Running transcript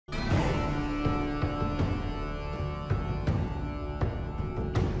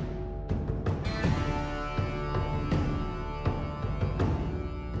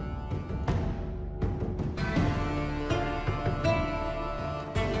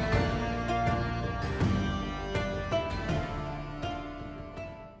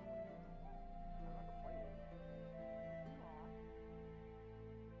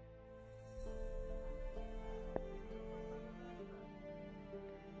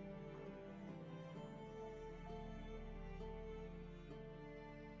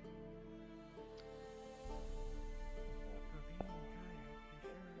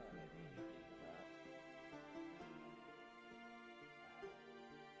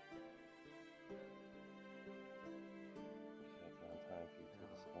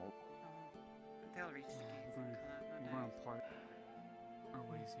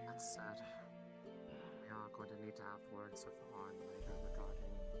here. That said, we are going to need to have words with Han later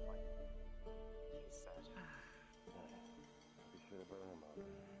regarding what he said. Be sure to burn him up.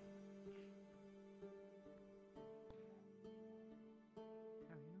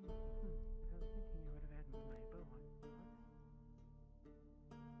 Oh, you know, I was thinking I would have had my bow on.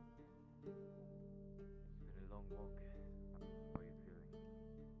 It's been a long walk. How are you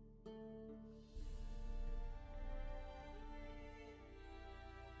feeling?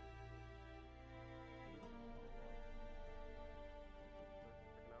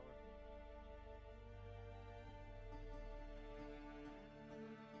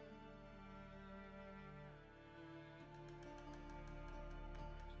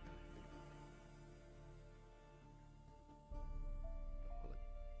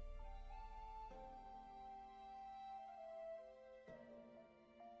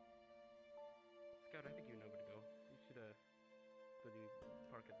 Scout, I think you know where to go. You should go to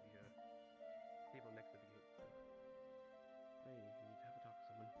park at the table next to the gate. Hey, you need to have a talk with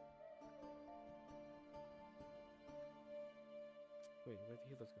someone. Wait, where'd the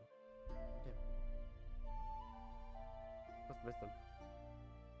healers go? Damn. Must have missed them.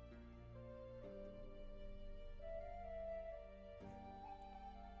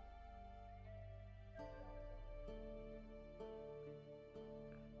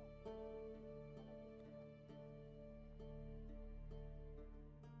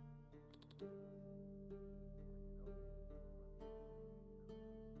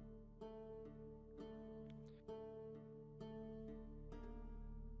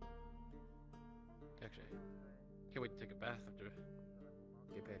 Actually, can't wait to take a bath after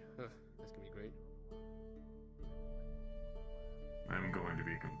get paid. That's gonna be great. I'm going to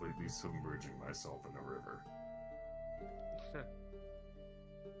be completely submerging myself in the river.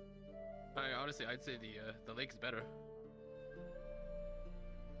 Honestly, I'd say the lake's better.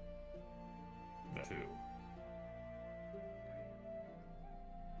 That too.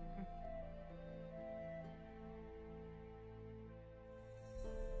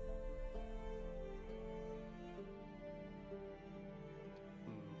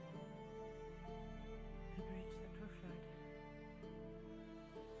 I've reached the cliffside.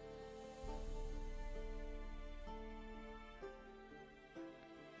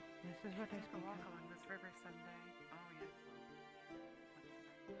 This is what I Take a speak walk of. along this river someday. Oh, yes.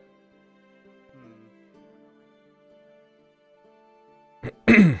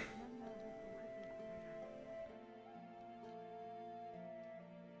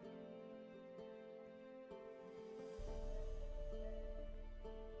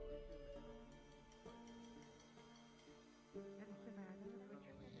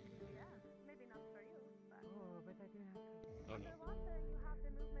 Maybe not for you, but Oh, but I do have to. Oh no. underwater you have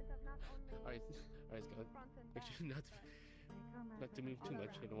the movement of not only Alright, Scott. front and Make back. sure not to move too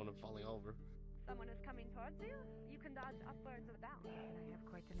much. I don't want him falling over. Someone is coming towards you, you can dodge upwards or down. And I have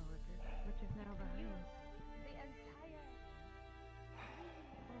quite an order, which is now behind. The entire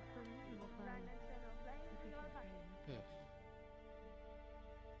Oh, for me, you will find dimensional plane to your right. Yeah.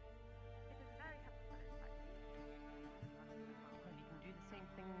 It is very helpful in fighting. Well, you can do the same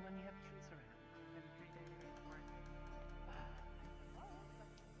thing when you have trees around. them 3 days work.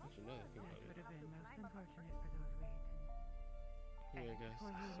 Actually, now that I think That about would it. have been most unfortunate for those waiting. Yeah, I guess.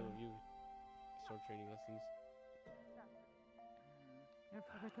 So you start training lessons. If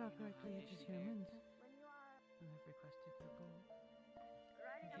I recall correctly, it is humans When you are who have requested their bowl.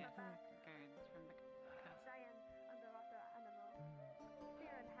 riding on Yeah, the back guards from the castle. giant underwater animal,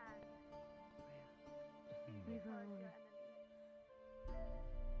 spear in hand, We towards will. your enemy.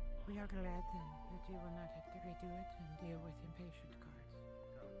 We are glad then that you will not have to redo it and deal with impatient guards.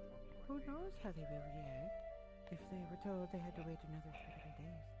 Who knows how they will react if they were told they had to wait another 30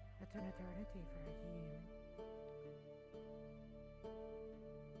 days? That's an eternity for a human.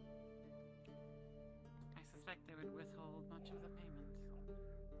 I suspect they would withhold much of the payment.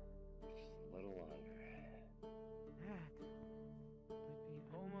 Just a little longer. That would be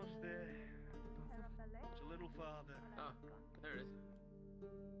Almost there. both of The lake It's a little farther. Ah, there it is.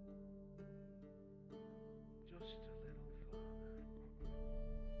 Just a little farther.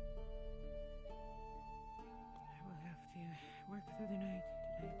 I will have to work through the night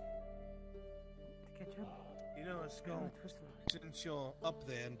tonight to catch up. You know, How Skull, it was lost. since you're up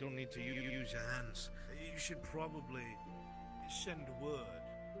there and don't need to use your hands, you should probably send word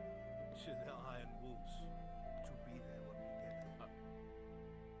to the Iron Wolves to be there when we get there.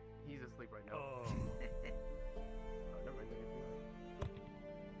 He's asleep right now. Oh, Never mind.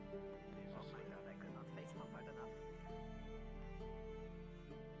 Oh my god, I could not face him hard enough.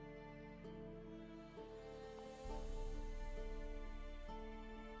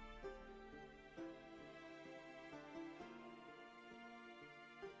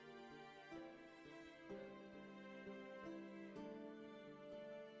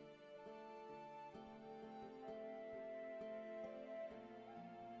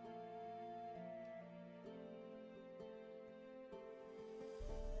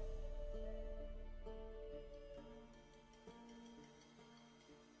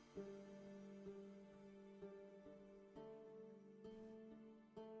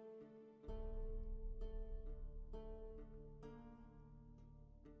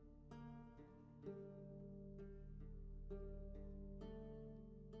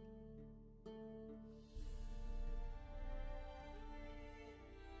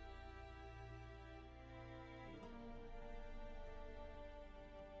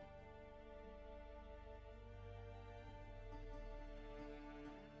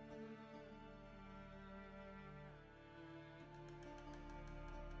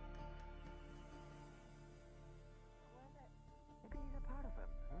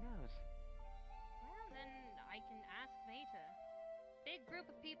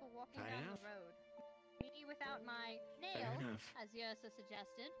 out my nail, enough. as Yersa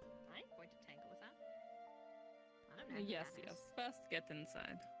suggested. I ain't going to tangle with that. I don't know. Yes, yes. First, get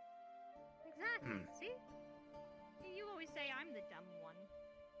inside. Exactly. See? You always say I'm the dumb one.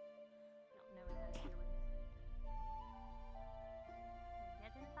 Not knowing my feelings.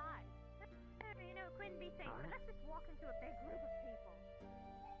 Get inside. You know, it couldn't be safe, but let's just walk into a big group of people.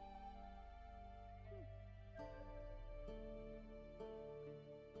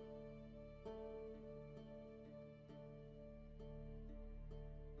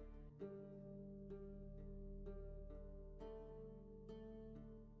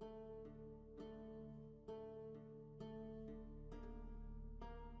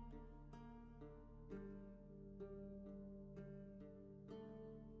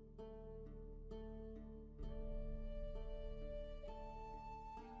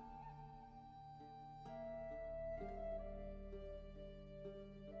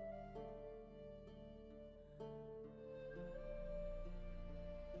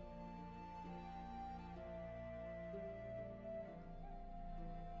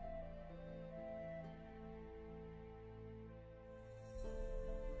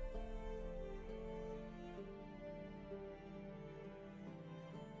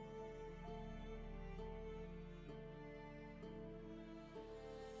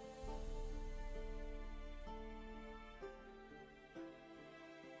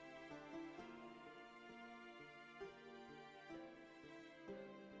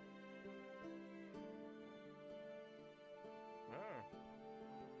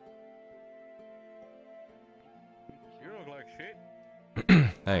 You look like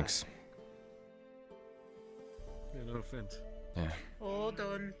shit. Thanks. Yeah, no offense. Yeah. All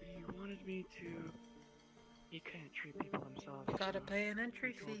done. He wanted me to. You can't treat people themselves. Gotta so pay an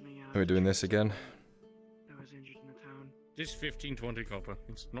entry he told fee. me, Are we doing this again? I was injured in the town. Just 15-20 copper.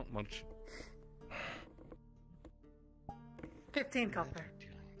 It's not much. 15 copper.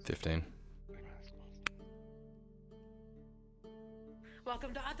 15.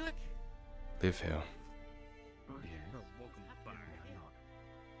 Welcome to Adwick. Live here. Oh, yeah. Oh, welcome back.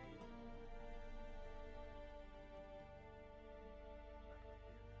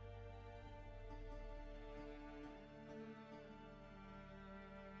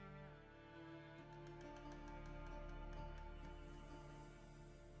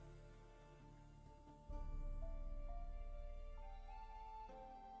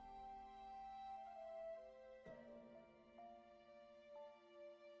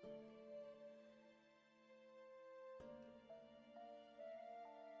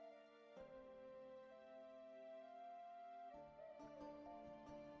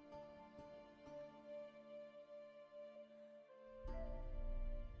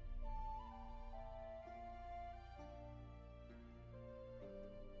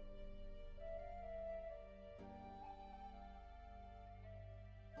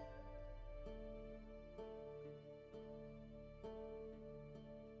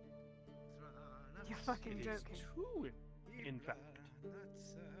 You're fucking It is joking. two, in fact.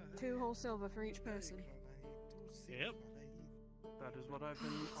 2 whole silver for each person. Yep. That is what I've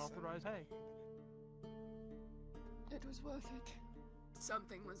been authorized. Hey. It was worth it.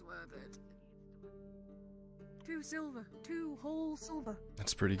 Something was worth it. 2 silver. 2 whole silver.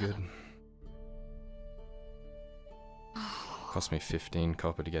 That's pretty good. Cost me 15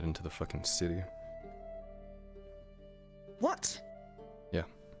 copper to get into the fucking city. What? Yeah.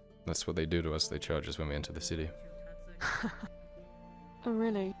 That's what they do to us. They charge us when we enter the city. Oh,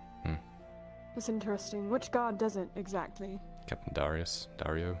 really? Hmm. That's interesting. Which guard does it, exactly? Captain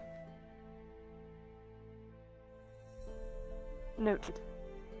Dario. Noted.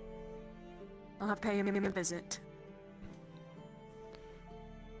 I'll have to pay him a visit.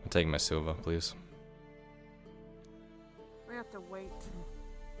 I'm taking my silver, please. We have to wait.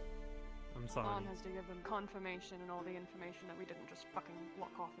 I'm sorry. Khan has to give them confirmation and all the information that we didn't just fucking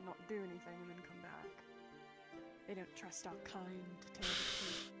block off and not do anything and then come back. They don't trust our kind, to tell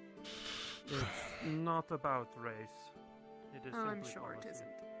the truth. It's not about race. It is I'm simply sure it policy. isn't.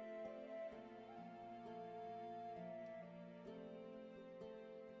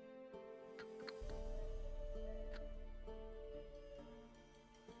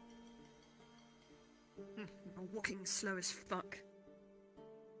 I'm walking slow as fuck.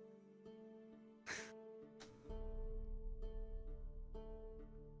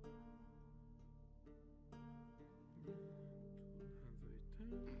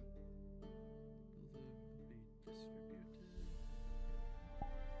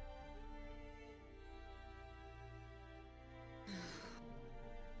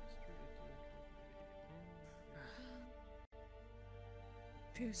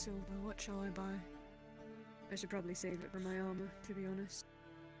 Two silver, what shall I buy? I should probably save it for my armor, to be honest.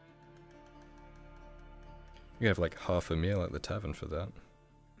 You have like half a meal at the tavern for that.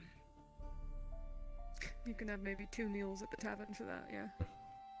 You can have maybe 2 meals at the tavern for that, yeah.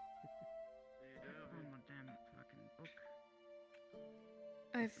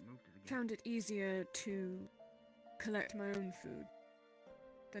 I've found it easier to collect my own food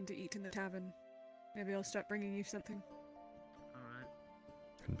than to eat in the tavern. Maybe I'll start bringing you something. Alright.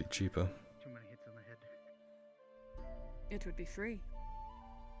 It'd be cheaper. Too many hits on the head. It would be free.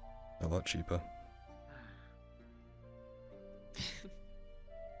 A lot cheaper.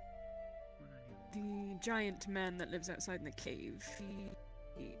 The giant man that lives outside in the cave,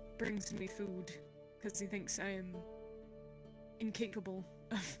 he brings me food because he thinks I am incapable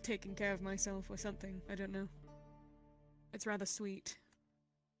of taking care of myself or something. I don't know. It's rather sweet.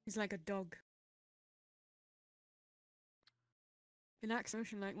 He's like a dog. He lacks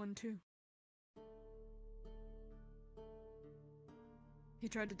emotion like one too. He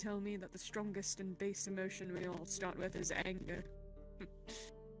tried to tell me that the strongest and base emotion we all start with is anger.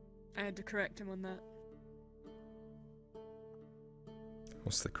 I had to correct him on that.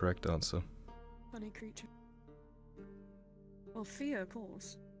 What's the correct answer? Funny creature. Well, fear, of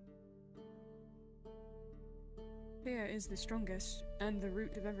course. Fear is the strongest and the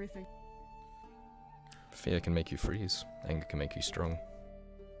root of everything. Fear can make you freeze. Anger can make you strong.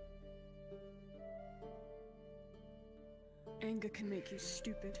 Anger can make you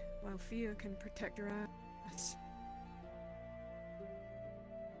stupid, while fear can protect your ass.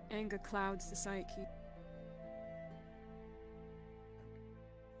 Anger clouds the psyche.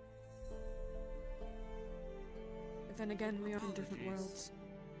 But then again, we are in different worlds.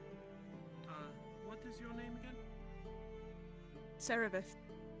 What is your name again? Cerebeth.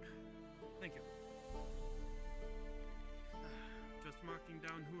 Thank you. Just marking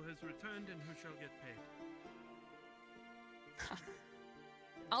down who has returned and who shall get paid.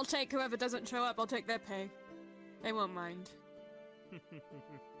 I'll take whoever doesn't show up, I'll take their pay. They won't mind.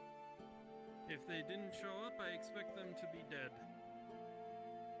 If they didn't show up, I expect them to be dead.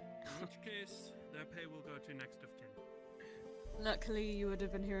 In which case, their pay will go to next of kin. Luckily, you would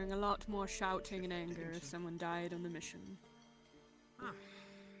have been hearing a lot more shouting and anger if someone died on the mission. Ah.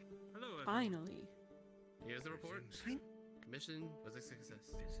 Hello, everyone. Finally. Here's the report. Mission was a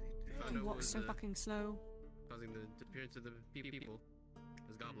success. You walk so fucking slow. Causing the disappearance of the people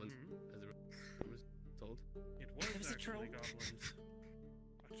as goblins, as it was told. It was actually goblins.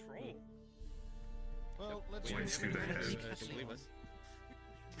 A troll. Well, let's Points to the head. Believe us.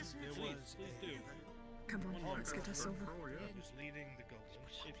 Please do. Come on, let's get us over. Who's leading the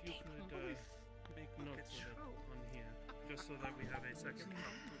goblins? If you could make notes of it on here, just so that we have a second.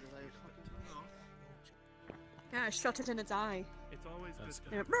 Yeah, I shot it in its eye. It's always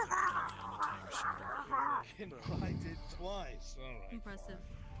good. Yeah. I did twice. All right. Impressive.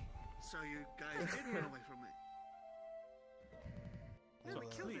 So you guys did run away from it. So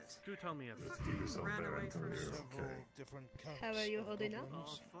please, do tell me everything. Ran away from it. Several different camps. How are you holding up?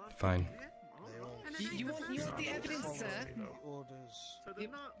 Fine. You want the evidence, sir?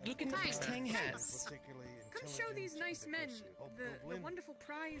 Look at the next Tang has. Come show these nice men the wonderful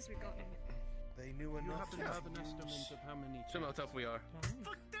prize we got. They knew You enough happen to have an estimate of how many? Show me how tough we are.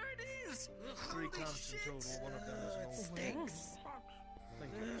 Fuck, there it is! 3 camps in total. One of them is an old Stinks.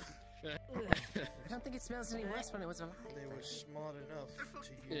 Thank you. I don't think it smells any worse when it was alive. They were smart enough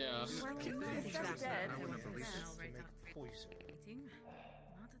to use Yeah. to make poison.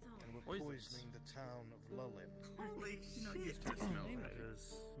 They were poisoning the town of Lullin. Holy shit! That is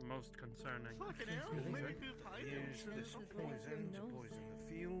most concerning. Fucking hell, maybe good They used this poison to poison the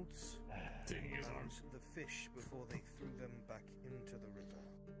fields and the fish before they threw them back into the river.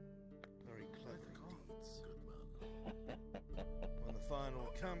 Very clever deeds. When the final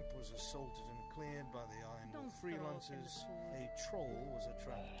camp was assaulted and cleared by the Iron Wolf freelancers, a troll was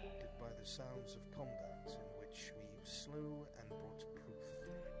attracted by the sounds of combat in which we slew and brought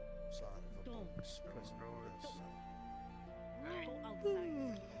proof. Side of a box present with us. On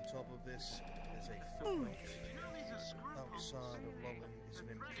top of this is a footnote. Outside of Lullin is an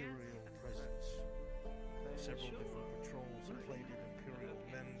imperial presence. Several different patrols of plated imperial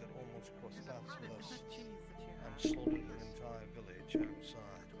men that almost crossed paths with us and slaughtered an entire village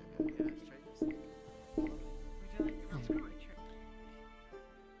outside. Thank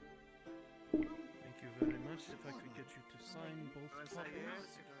you very much. If I could get you to sign both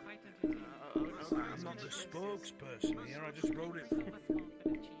copies. I'm not the spokesperson here, I just wrote it.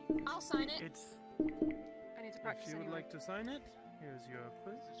 I'll sign it. It's. I need to If practice you would anyway. like to sign it, here's your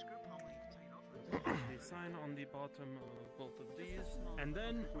quiz. The sign on the bottom of both of these, and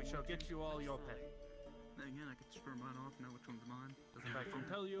then we shall get you all your pay. Now again, I could screw mine off, know which one's mine. And I can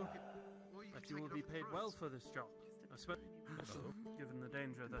tell you that you will be paid well for this job, especially given the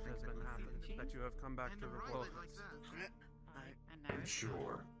danger that has been happened, that you have come back to report us. And now it's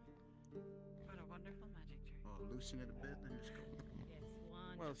Sure. what a wonderful magic trick. Oh, loosen it a bit, then just go. Yes,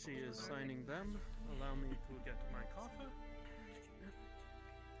 one. While she is signing them, allow me to get my coffee.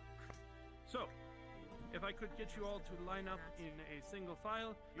 So, if I could get you all to line up in a single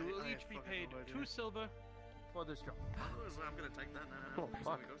file, you will each be paid 2 silver for this job. I'm gonna take that now. Oh,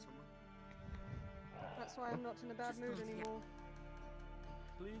 fuck. Go somewhere. That's why I'm not in a bad mood anymore.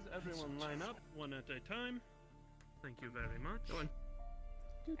 Please, everyone line up, one at a time. Thank you very much. Go on.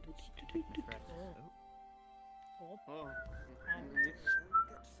 Oh.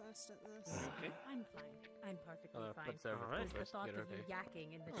 Get fast at this. Okay. I'm fine. I'm perfectly fine. let's serve Alright. It was the first, thought get of her you paid. yakking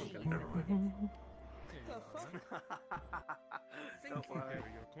in the trees that did it. The fuck? Don't worry. Here are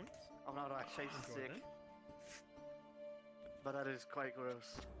your coins. I'm not actually Enjoy sick. them. But that is quite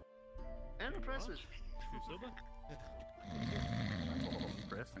gross. And impressive. 2 silver.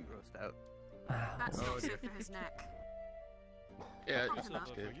 Stressed and grossed out. That's Oh, not dear. good for his neck. Yeah, Pump him up.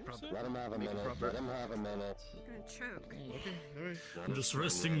 Silver for you, sir. Let him have a minute. Let him have a minute. You're gonna choke. I'm just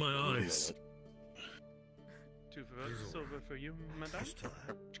resting my eyes. 2 silver for you, madame.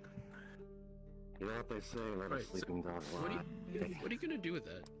 You know what they say, let a Right, so sleeping dog What are lie. you gonna do with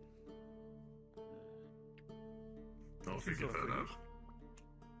that? I'll figure that out.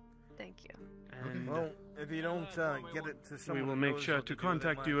 Thank you. And Well, if you don't get it to we someone will who make knows sure what to do with it,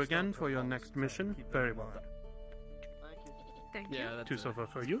 contact might you stop again for your problems, next so mission. keep that Very in well. mind. Thank you. Yeah, that's 2 silver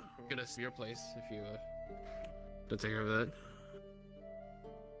for you. gonna see your place if you don't take care of that.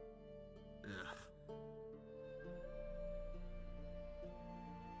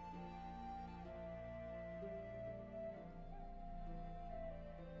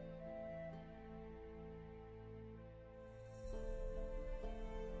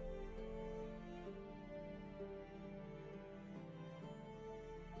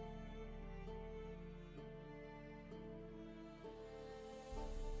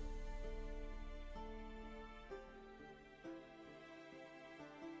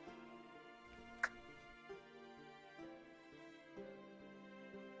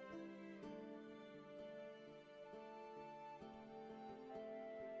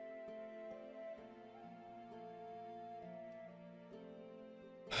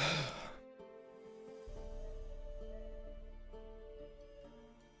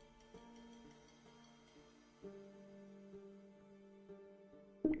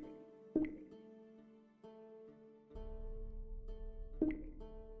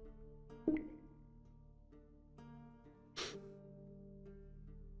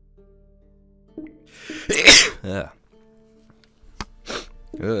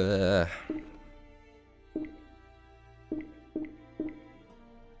 Yeah.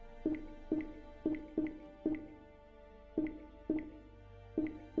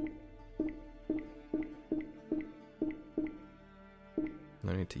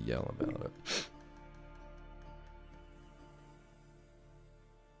 No need to yell about it.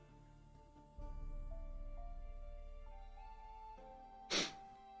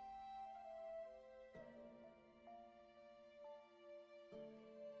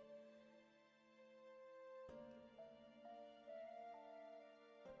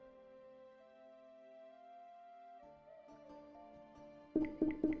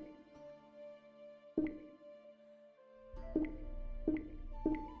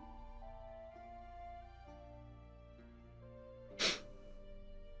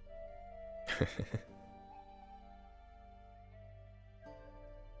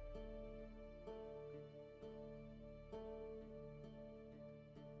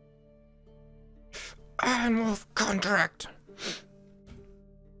 Iron Wolf contract.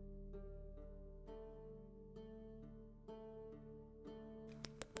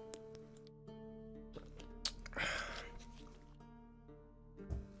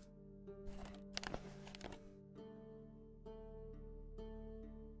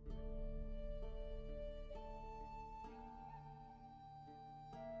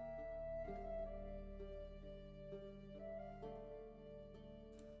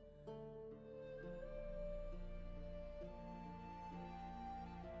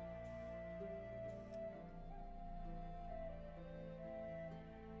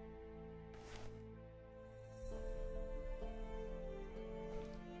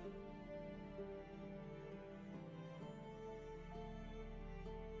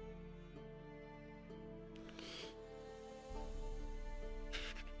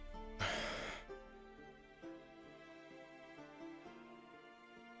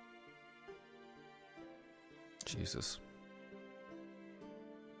 Jesus.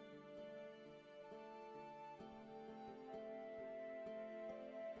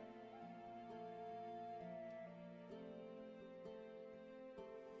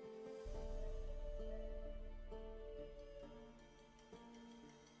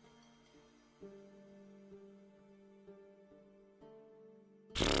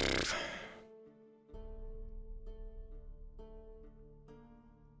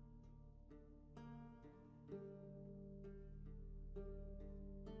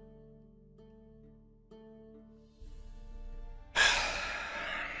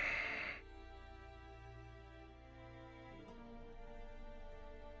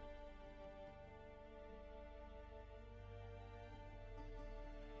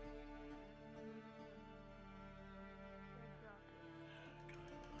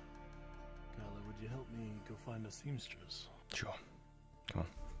 Kyler, would you help me go find a seamstress? Sure. Come on.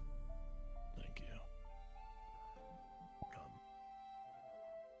 Thank you. Come.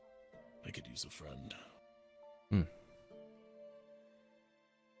 I could use a friend.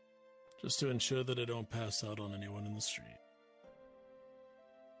 Just to ensure that I don't pass out on anyone in the street.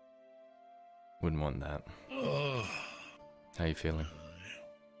 Wouldn't want that. Oh. How you feeling?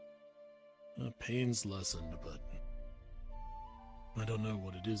 Pain's lessened, but I don't know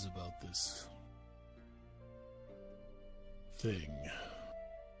what it is about this thing,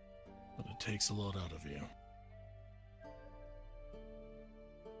 but it takes a lot out of you.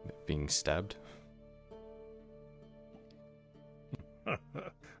 Being stabbed?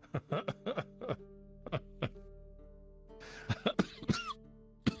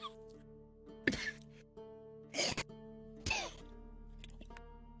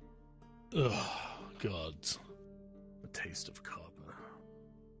 Oh, God. The taste of copper.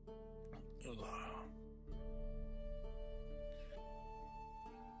 Ugh.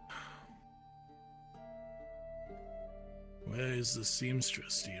 Where is the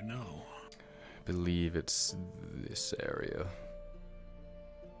seamstress, do you know? I believe it's this area.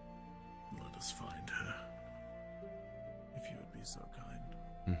 Let us find her. If you would be so kind.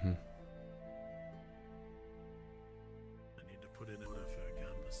 Mm-hmm. I need to put in order for a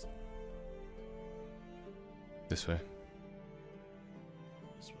canvas. This way.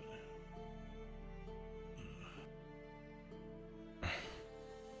 This way.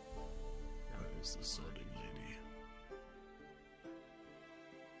 Where is the sorting lady?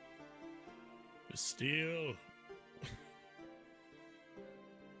 Miss Steele!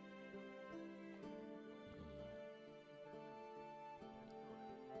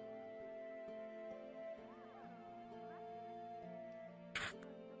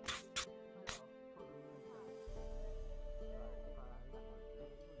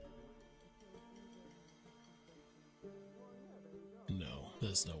 No,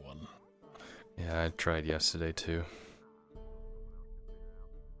 there's no one. Yeah, I tried yesterday too.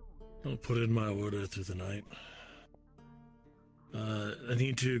 I'll put in my order through the night. I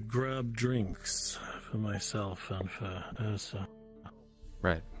need to grab drinks for myself and for Ursa.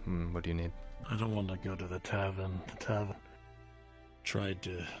 Right. What do you need? I don't want to go to the tavern. The tavern tried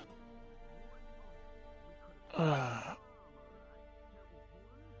to...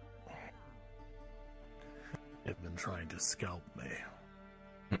 They've been trying to scalp me.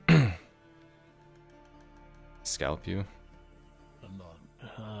 Scalp you? I'm not.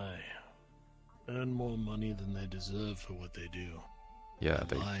 I earn more money than they deserve for what they do. Yeah,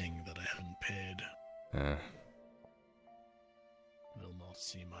 they're lying that I haven't paid. They'll not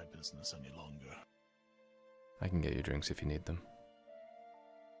see my business any longer. I can get you drinks if you need them.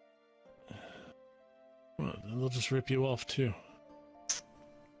 Well, then they'll just rip you off too.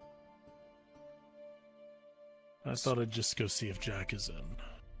 I thought I'd just go see if Jack is in.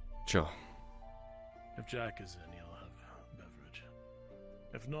 Sure. If Jack is in, he'll have a beverage.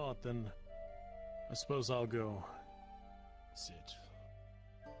 If not, then I suppose I'll go sit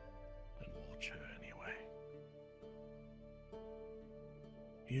and watch her anyway.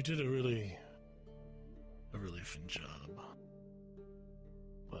 You did a really fun job,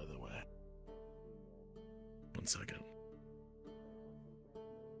 by the way. 1 second.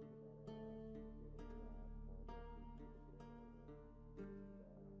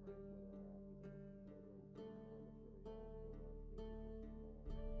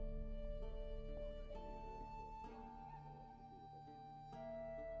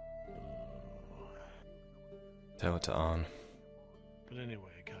 Tell it to On. But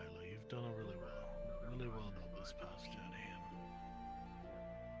anyway, Kyler, you've done it really well on this past journey.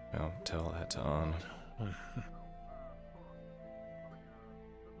 Well, tell that to On.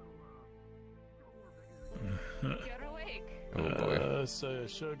 You're awake. Oh boy. Say a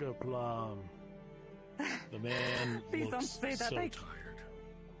sugar plum. The man Please don't looks say that. so I- tired.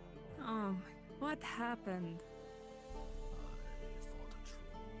 Oh, what happened? I fought a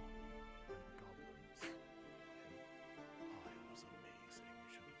troll and goblins. And I was amazing. You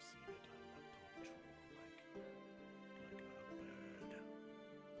should have seen it. I leapt on the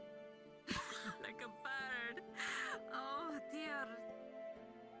troll like a bird. Like a bird. Oh dear.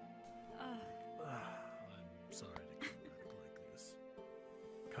 I'm sorry to come back like this.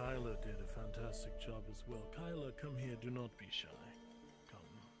 Kyler did a fantastic job as well. Kyler, come here. Do not be shy. Come.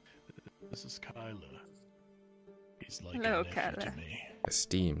 This is Kyler. He's like Hello, a nephew to Kyler. me.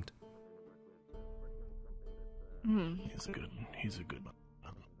 Esteemed. He's a good man.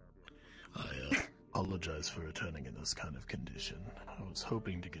 I apologize for returning in this kind of condition. I was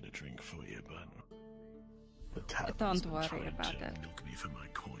hoping to get a drink for you, but the tavern's Don't been worry trying about to it. milk me for my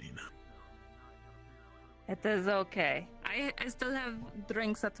coin. It is okay. I still have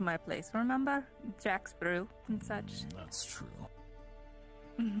drinks at my place, remember? Jack's Brew and such. That's true.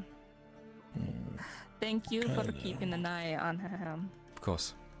 Thank you for Kyler. keeping an eye on him. Of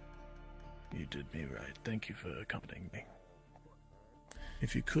course. You did me right. Thank you for accompanying me.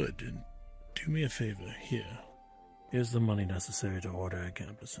 If you could, do me a favor. Here's the money necessary to order a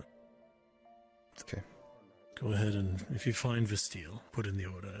campus. Okay. Go ahead and, if you find Vestile, put in the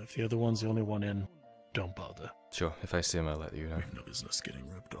order. If the other one's the only one in, don't bother. Sure, if I see him, I'll let you know. We have no business getting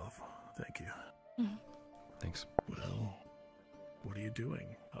ripped off. Thank you. Thanks. Well, what are you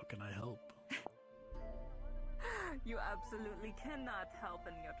doing? How can I help? You absolutely cannot help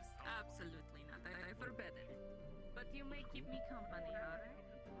in your... Absolutely not. I forbid it. But you may keep me company, alright?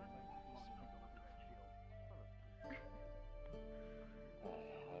 I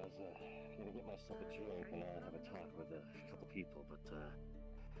was gonna get myself a drink and have a talk with a couple people, but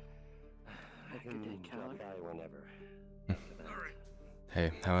I can Good day, drop Kyler. by whenever. Alright.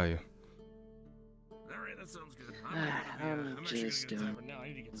 Hey, how are you? Alright, that sounds good. I'm actually just gonna get doing time now. I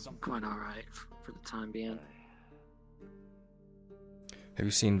need to get something. quite alright for the time being. Have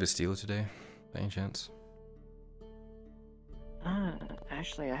you seen Vestila today, by any chance?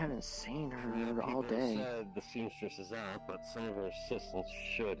 Actually, I haven't seen Yeah, her all people day. said the seamstress is out, but some of her assistants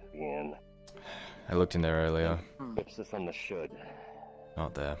should be in. I looked in there earlier. Emphasis on the should.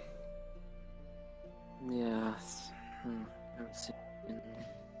 Not there. Yes. Haven't seen.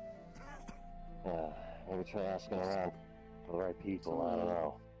 Maybe try asking around for the right people. I don't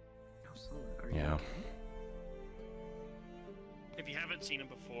know. Yeah. If you haven't seen him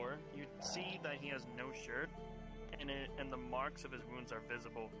before, you see that he has no shirt, and the marks of his wounds are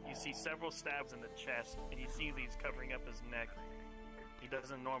visible. You see several stabs in the chest, and you see these covering up his neck. He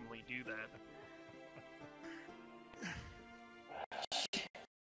doesn't normally do that.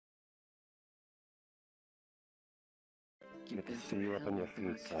 Good to see you up on your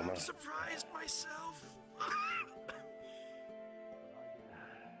feet, Summer. Surprised myself. I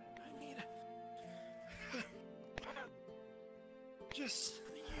need just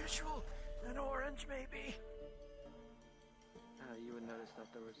the usual, an orange maybe. You would notice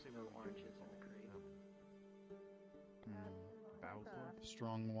that there was no oranges in the crate.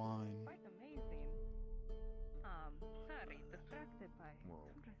 Strong wine. Quite amazing. Sorry, distracted by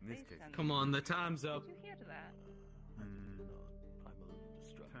conversation. Come on, the time's up. Did you hear that? I'm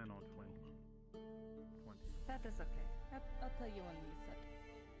distracted. 10 or 20. 20. That is okay. I'll tell you when we set.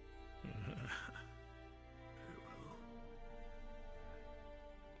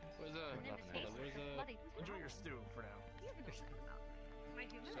 Enjoy your stew for now.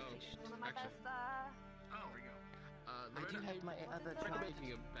 One of my best, Oh, there we go. I do have my other Try job.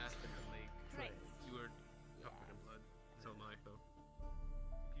 making a basket of lake. Right. You are covered in blood. So am I, though.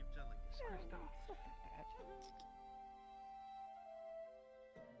 Keep telling us.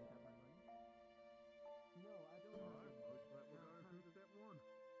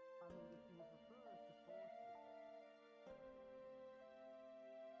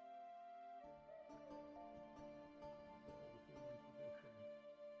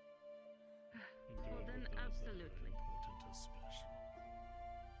 Well then, absolutely. Important or special.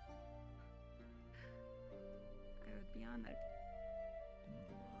 I would be honored.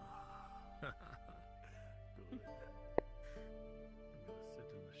 Good. I'm gonna sit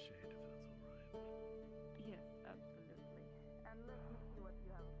in the shade if that's alright. Yes, absolutely. And let me see what you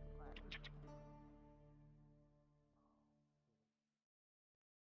have in the plan.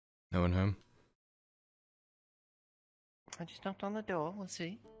 No one home? I just knocked on the door. Let's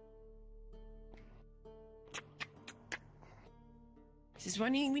see. This is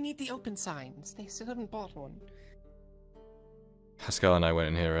when we need the open signs. They still haven't bought one. Pascal and I went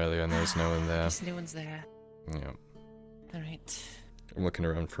in here earlier and there was no one there. Guess no one's there. Yeah. Alright. I'm looking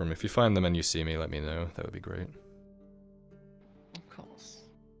around for them. If you find them and you see me, let me know. That would be great. Of course.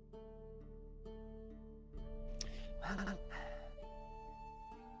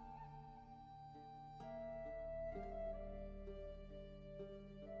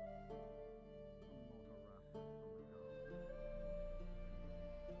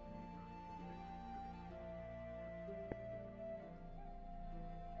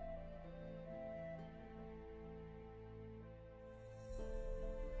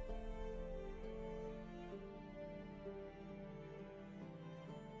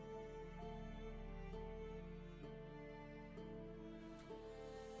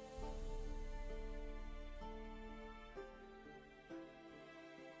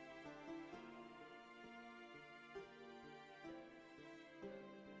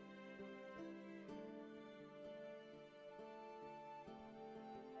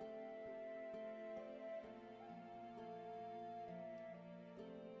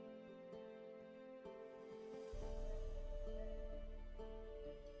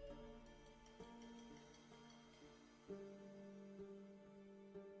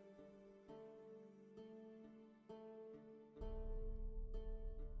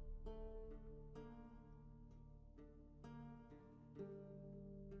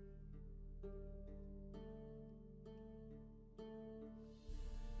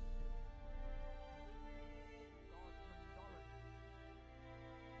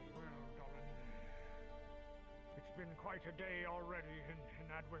 It's been quite a day already in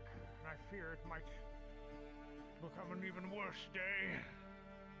Adwick, and I fear it might become an even worse day.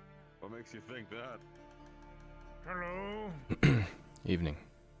 What makes you think that? Hello? Evening.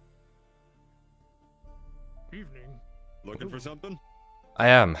 Evening? Looking for something? I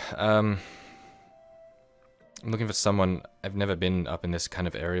am. I'm looking for someone. I've never been up in this kind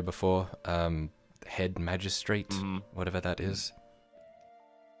of area before. Head magistrate, whatever that is.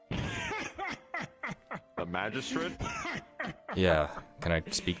 The magistrate? Yeah. Can I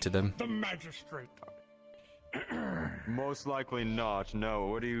speak to them? The magistrate. Most likely not. No.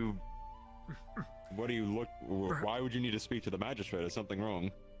 What do you look? Why would you need to speak to the magistrate? Is something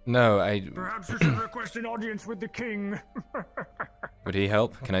wrong? No, I. Perhaps you should request an audience with the king. Would he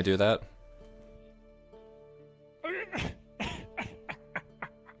help? Can I do that?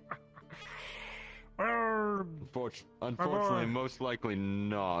 Well, unfortunately, most likely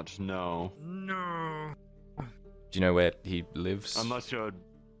not. No. No. Do you know where he lives? Unless you're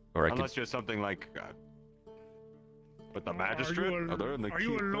something like. But the magistrate? They're in the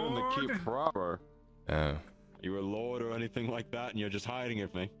keep proper. Oh. Are you a lord or anything like that, and you're just hiding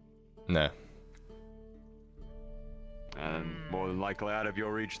it from me? No. And more than likely out of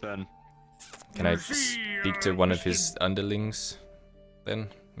your reach, then. Can I speak to one of his underlings, then,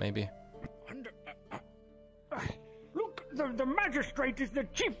 maybe? Look, the magistrate is the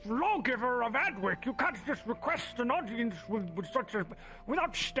chief lawgiver of Adwick. You can't just request an audience with such a...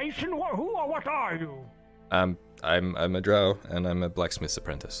 without station. Who or what are you? I'm a Drow, and I'm a blacksmith's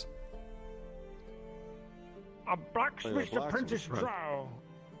apprentice. A blacksmith's apprentice Drow.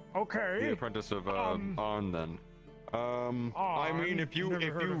 Okay. The apprentice of Arn, then. I mean, if you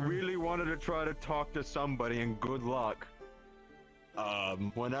really wanted to try to talk to somebody, and good luck.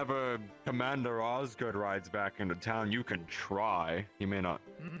 Whenever Commander Osgood rides back into town, you can try. He may not,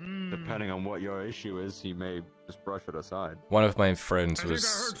 depending on what your issue is, he may just brush it aside. One of my friends was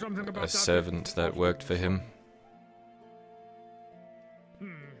a servant that worked for him.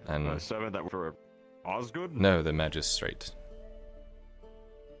 And a servant that worked for Osgood? No, the magistrate.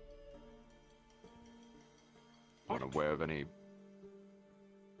 Not aware of any.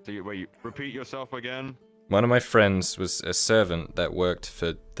 So wait, repeat yourself again. One of my friends was a servant that worked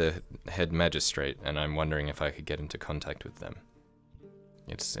for the head magistrate, and I'm wondering if I could get into contact with them.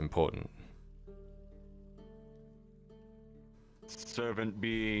 It's important. Servant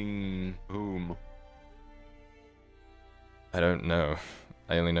being whom? I don't know.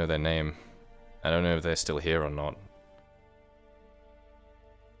 I only know their name. I don't know if they're still here or not.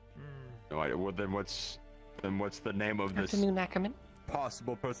 Alright, well then what's the name of this Afternoon, Ackerman.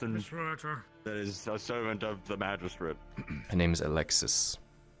 possible person that is a servant of the magistrate? Her name's Alexis.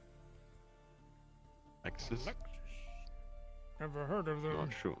 Alexis? Never heard of them. Not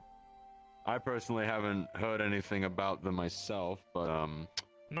sure. I personally haven't heard anything about them myself, but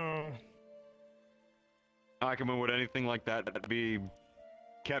No. Ackerman, would anything like that be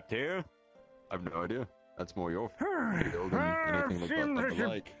kept here? I've no idea. That's more your field than anything like that.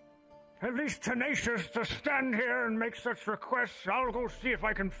 Like. At least tenacious to stand here and make such requests. I'll go see if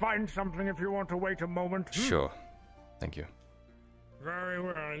I can find something if you want to wait a moment. Sure. Thank you. Very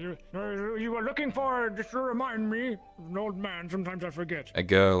well. You were looking for, just to remind me, an old man, sometimes I forget. A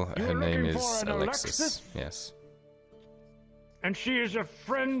girl, You her were name looking is for an Alexis. Yes. And she is a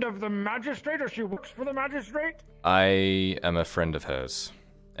friend of the magistrate, or she works for the magistrate? I am a friend of hers,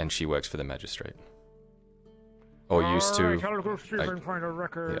 and she works for the magistrate. Or used to. Alright, I'll go see if I can find a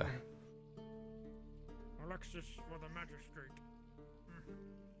record. Yeah. Alexis for the magistrate.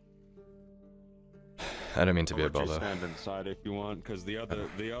 I don't mean to be I'll a let you bother. stand inside if you want, because the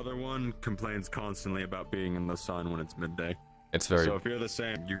other one complains constantly about being in the sun when it's midday. It's very. So if you're the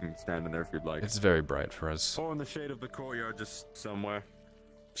same, you can stand in there if you'd like. It's very bright for us. Or in the shade of the courtyard, just somewhere.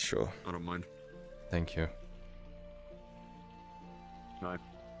 Sure. I don't mind. Thank you. Night.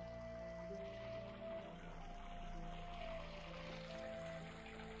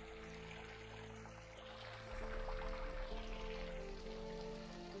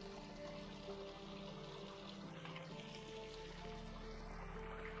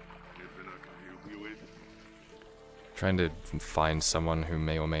 Trying to find someone who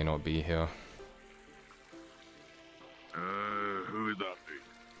may or may not be here. Who would that be?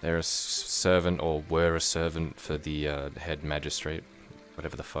 They're a servant, or were a servant for the head magistrate,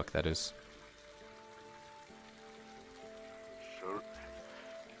 whatever the fuck that is. Sure.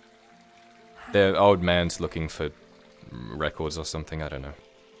 The old man's looking for records or something, I don't know.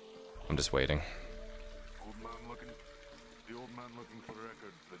 I'm just waiting. The old man looking for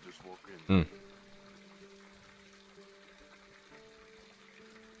records that just walk in. Hmm.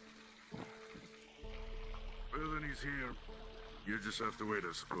 Well, then he's here. You just have to wait,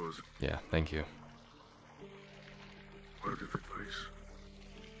 I suppose. Yeah, thank you. Word of advice.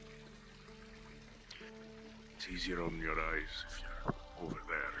 It's easier on your eyes if you're over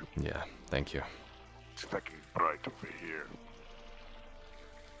there. Yeah, thank you. It's fucking bright over here.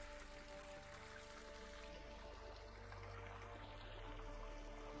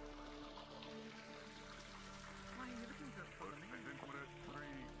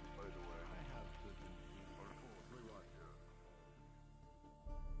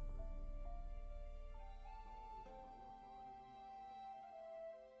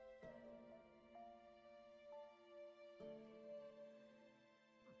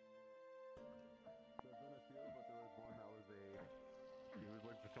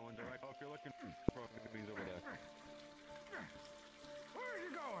 If you're looking for he's over there. Where are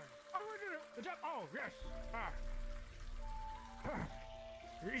you going? Oh, oh yes.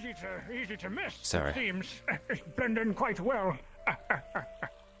 Easy to miss. Sorry. It seems. Blend in quite well.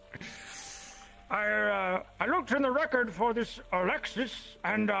 I looked in the record for this Alexis,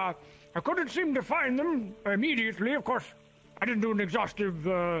 and I couldn't seem to find them immediately. Of course, I didn't do an exhaustive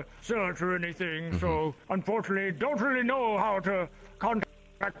search or anything, so unfortunately, don't really know how to contact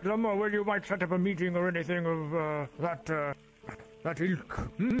them, or whether you might set up a meeting or anything of that ilk.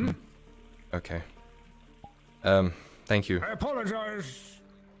 Okay. Thank you. I apologize.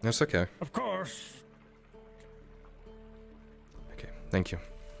 That's okay. Of course. Okay, thank you.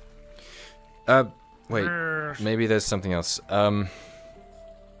 Wait, Yes. maybe there's something else. A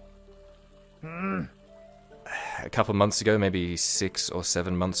couple months ago, maybe 6 or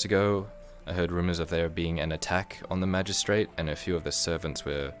 7 months ago, I heard rumors of there being an attack on the magistrate, and a few of the servants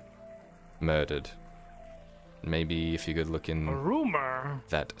were murdered. Maybe if you could look in A rumor?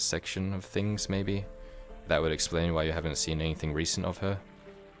 that section of things, maybe? That would explain why you haven't seen anything recent of her.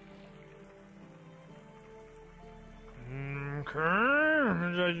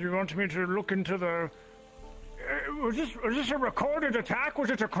 Okay. You want me to look into the... was this a recorded attack? Was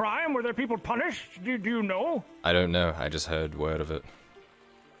it a crime? Were there people punished? Do you know? I don't know, I just heard word of it.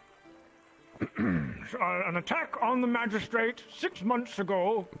 An attack on the magistrate 6 months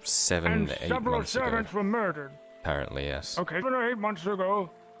ago. 7, and 8 several months ago. servants were murdered. Apparently, yes. Okay, 7 or 8 months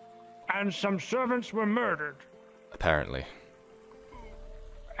ago, and some servants were murdered. Apparently.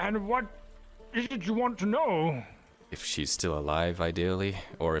 And what is it you want to know? If she's still alive, ideally,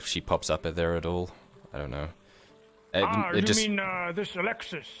 or if she pops up there at all. I don't know. You mean this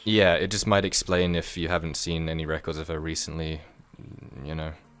Alexis? Yeah, it just might explain if you haven't seen any records of her recently, you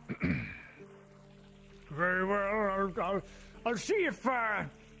know. Very well. I'll see if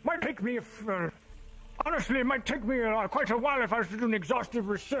might take me honestly, it might take me quite a while if I was to do an exhaustive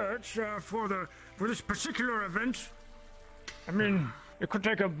research for this particular event. I mean, it could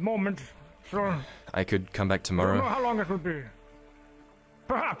take a moment. So I could come back I tomorrow. don't know how long it would be.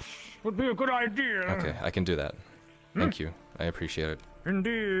 Perhaps would be a good idea. Okay, I can do that. Thank you. I appreciate it.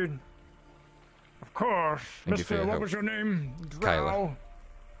 Indeed. Of course. Thank you for your What help. was your name? Kyler. Drow?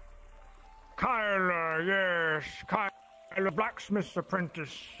 Kyler, yes. I'm a blacksmith's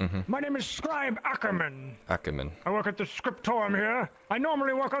apprentice. Mhm. My name is Scribe Ackerman. Ackerman. I work at the scriptorium here. I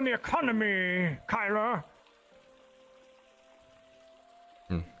normally work on the economy, Kyler.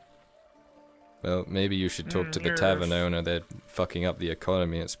 Well, maybe you should talk to the Yes. tavern owner. They're fucking up the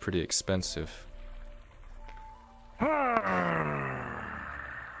economy. It's pretty expensive. I'm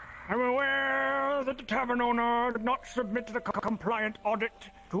aware that the tavern owner did not submit the compliant audit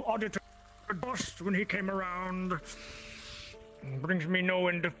to Auditor Boss when he came around. It brings me no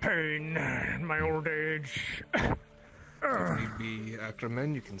end of pain in my old age. If need be,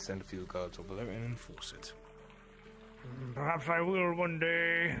 Ackerman, you can send a few guards over there and enforce it. Perhaps I will one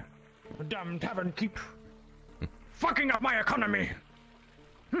day. The damn tavern keep fucking up my economy.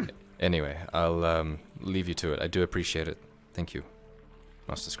 Anyway, I'll leave you to it. I do appreciate it. Thank you,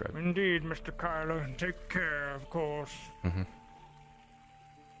 Master Scribe. Indeed, Mr. Kyler. Take care, of course. Mhm.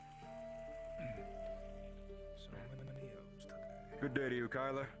 Good day to you,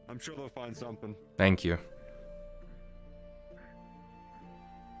 Kyler. I'm sure they'll find something. Thank you.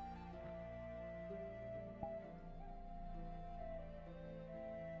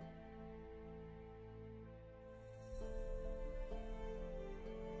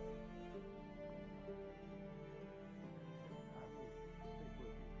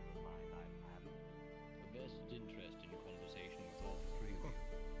 A vested interest in conversation with all three of you.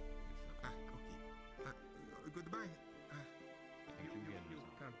 Goodbye. Thank you again, Miss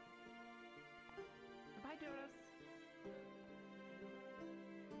Hart. Bye, Doris.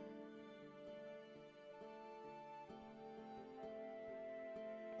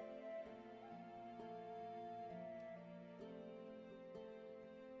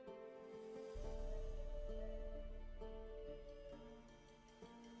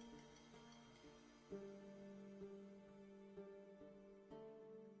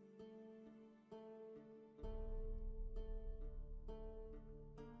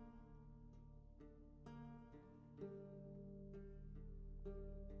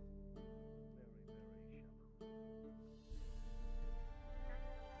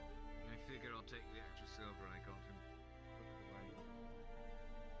 I figure I'll take the extra silver I got him. Put it away.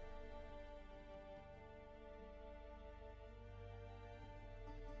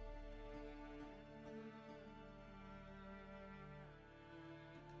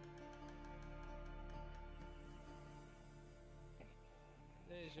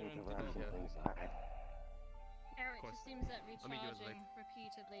 There's your antidote. Eric, it seems that Let me do it, recharging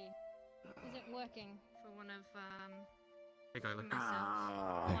repeatedly isn't working for one of Hey, Kyler.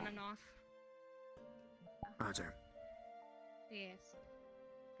 myself. On and off. Roger. Yes.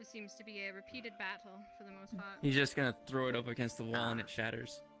 There seems to be a repeated battle for the most part. He's just gonna throw it up against the wall and it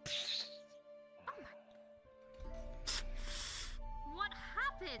shatters. What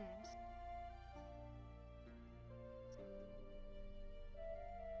happened?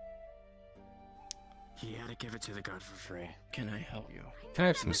 He had to give it to the god for free. Can I help you? Can I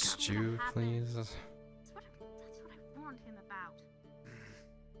have some stew, please? That's what I warned him about.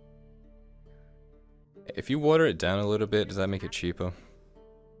 If you water it down a little bit, does that make it cheaper?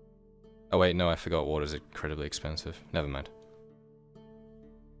 Oh wait, no, I forgot water's incredibly expensive. Never mind.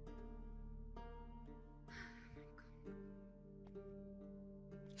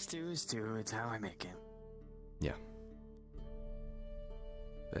 Stew is stew, it's how I make it. Yeah.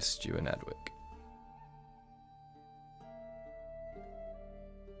 Best stew in Adwick.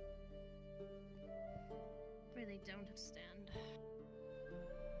 Really don't understand.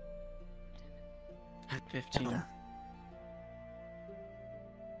 At 15.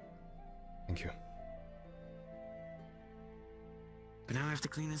 Thank you. But now I have to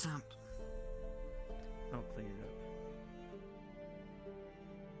clean this up. I'll clean it up.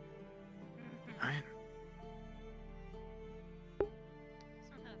 Alright. That's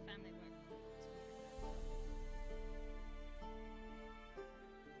not how family works.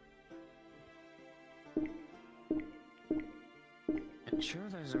 And sure,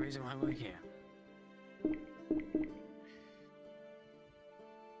 there's a reason why we're here.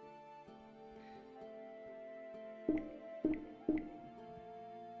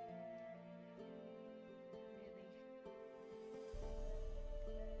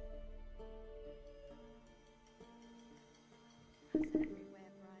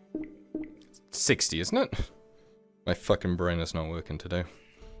 Everywhere, Brian. 60, isn't it? My fucking brain is not working today.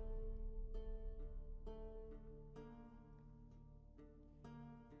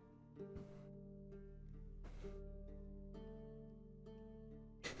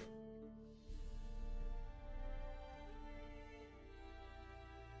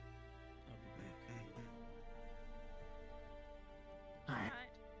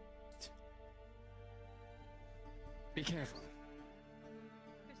 Be careful.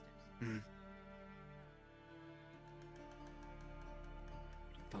 Hmm.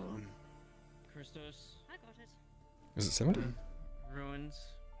 Follow him. Christos. I got it. Is it 70? Ruins.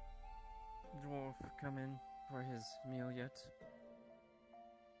 Dwarf come in for his meal yet?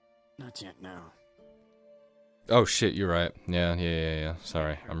 Not yet, no. Oh shit, you're right. Yeah.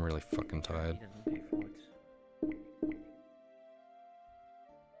 Sorry, I'm really fucking tired. He doesn't pay for it.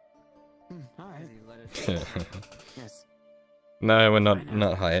 Alright. Yes. No, we're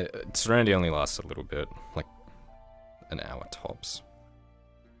not high. Serenity only lasts a little bit, like an hour tops.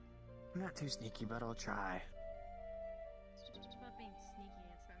 I'm not too sneaky, but I'll try. It's just about being sneaky,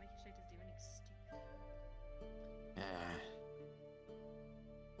 it's about making sure he doesn't do anything stupid.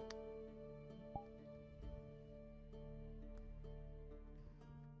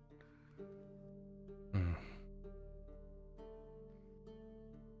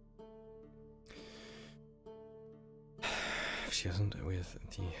 If she isn't with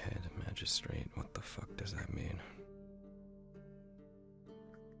the head magistrate, what the fuck does that mean?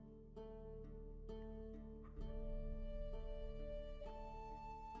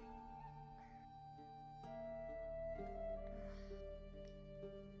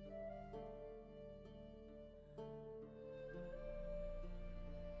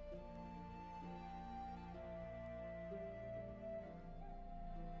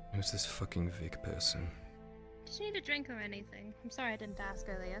 Who's this fucking Vic person? Did you need a drink or anything? I'm sorry I didn't ask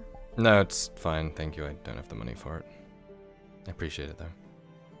earlier. No, it's fine, thank you. I don't have the money for it. I appreciate it though.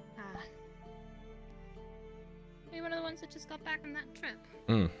 Ah. Are you one of the ones that just got back from that trip?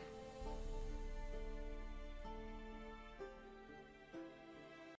 Hmm.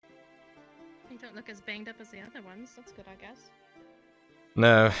 You don't look as banged up as the other ones. That's good, I guess.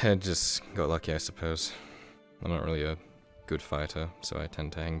 No, I just got lucky, I suppose. I'm not really a good fighter, so I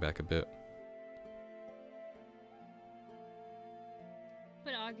tend to hang back a bit.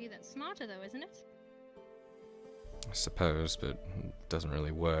 Would argue that's smarter, though, isn't it? I suppose, but it doesn't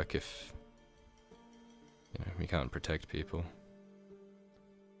really work if, you know, we can't protect people.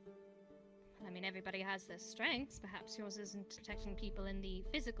 I mean, everybody has their strengths. Perhaps yours isn't protecting people in the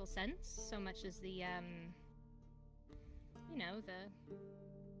physical sense so much as the, you know, the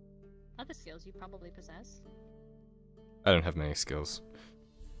other skills you probably possess. I don't have many skills.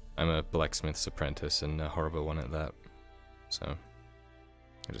 I'm a blacksmith's apprentice and a horrible one at that. So,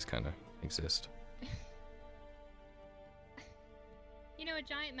 I just kind of exist. You know, a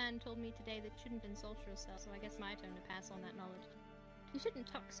giant man told me today that you shouldn't insult yourself, so I guess my turn to pass on that knowledge. You shouldn't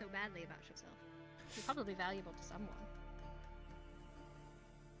talk so badly about yourself. You're probably valuable to someone.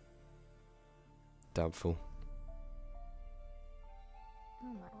 Doubtful.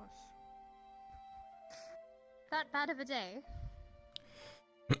 Oh my gosh. That bad of a day?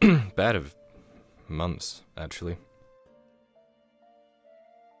 Bad of months, actually.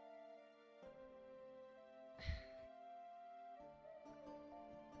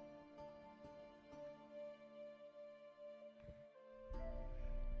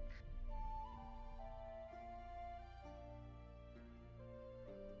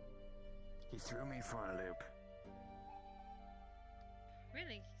 He threw me for a loop.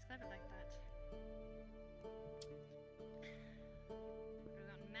 Really? He's clever like that. Would have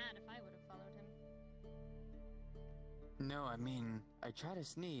gotten mad if I would have followed him. No, I mean, I tried to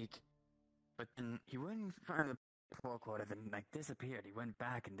sneak, but then he wouldn't find the poor quarter, then like disappeared. He went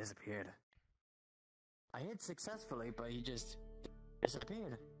back and disappeared. I hid successfully, but he just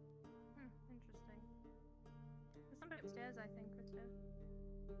disappeared. Interesting. There's somebody upstairs, I think, or two.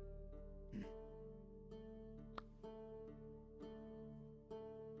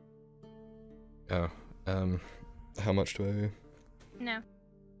 Oh, how much do I owe you? No.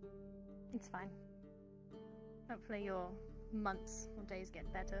 It's fine. Hopefully your months or days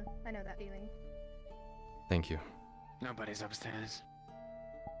get better. I know that feeling. Thank you. Nobody's upstairs.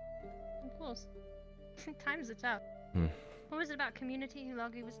 Of course. Times are tough. What was it about community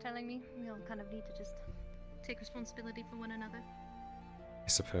Logi was telling me? We all kind of need to just take responsibility for one another. I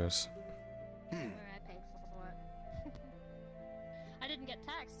suppose. Where I paid for it. I didn't get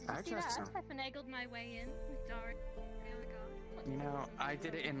taxed. Did you I see trust that? so. I finagled my way in with Dari. Oh my god. You know, I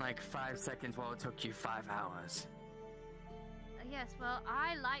did it in like 5 seconds while it took you 5 hours. Yes, well,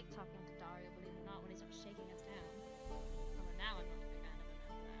 I like talking to Dario, believe it or not, when he's not shaking us down. Although now I'm not a big fan of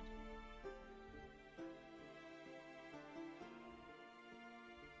him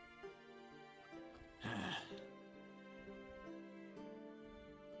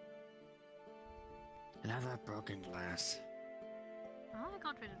after that. Another broken glass. Oh, I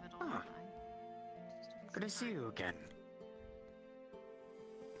got rid of it all the time. Good to see you again.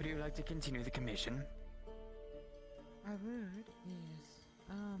 Would you like to continue the commission? I would, yes.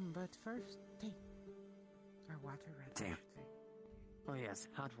 But first, tea. Or water, rather. Tea. Oh yes,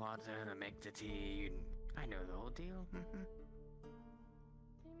 hot water to make the tea. I know the whole deal. Do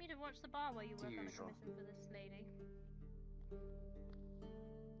you need me to watch the bar while you work on a usual. commission for this lady?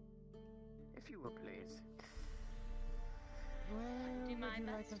 If you will please. Where Do would my you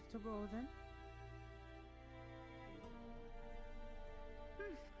best. like us to go then?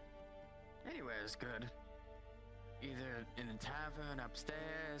 Anywhere is good. Either in the tavern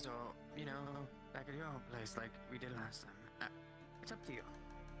upstairs or, you know, back at your own place like we did last time. It's up to you.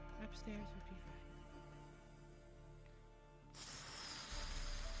 Upstairs would be fine.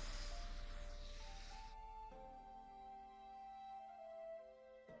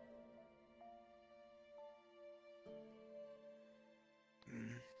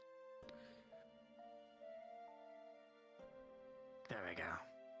 There we go.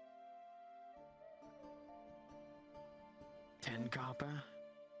 10 copper.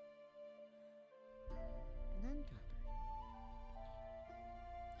 Then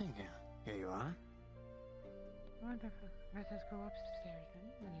Thank you. Here you are. wonderful. Let us go upstairs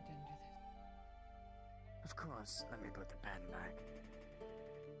then and attend to this. Of course. Let me put the pen back.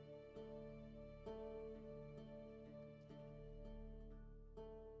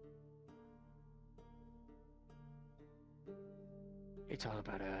 It's all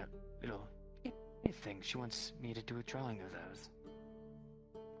about a little thing. She wants me to do a drawing of those.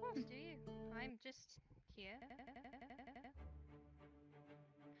 Of course, do you? I'm just here.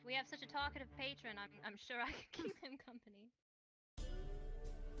 If we have such a talkative patron, I'm sure I can keep him company.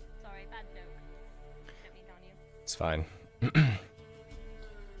 Sorry, bad joke. Don't mean on you. It's fine. Bad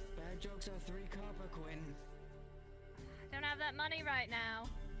jokes are 3 copper, Quinn. I don't have that money right now.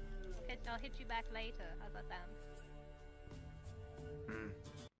 I'll hit you back later. How's that sound?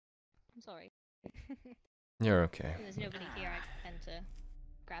 I'm sorry. You're okay. When there's nobody here, I tend to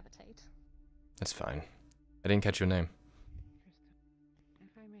gravitate. That's fine. I didn't catch your name.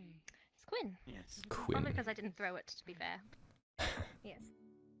 If I may. It's Quinn. Yes. Quinn. Probably because I didn't throw it, to be fair. Yes.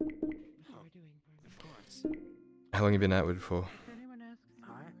 How are we doing, pardon? Of course. How long you been Atwood for? If anyone asks me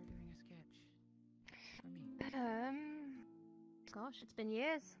why we're doing a sketch. For me. Gosh, it's been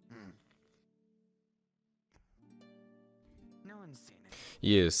years. No one's seen it.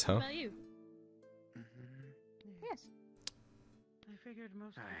 Years, What huh? about you? Yes. I figured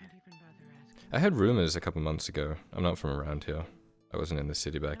most wouldn't even bother asking. I heard rumors a couple months ago. I'm not from around here. I wasn't in the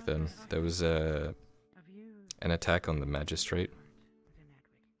city back then. There was an attack on the magistrate.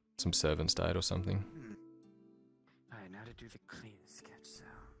 Some servants died or something. Alright, now to do the clean sketch, so.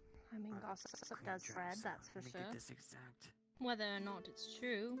 I mean, gossip does spread, that's for Let me sure. get this exact. Whether or not it's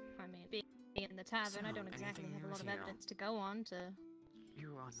true, I mean, being in the tavern, I don't exactly have a lot of evidence to go on to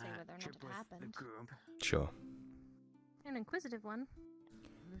You were on say that whether or not trip it with happened. the group. Sure. An inquisitive one.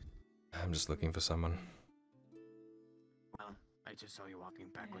 I'm just looking for someone. Well, I just saw you walking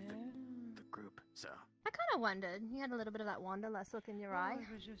back with the group, so. I kind of wondered. You had a little bit of that wanderlust look in your eye.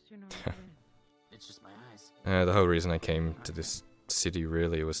 It was just, you know. It's just my eyes. The whole reason I came to this city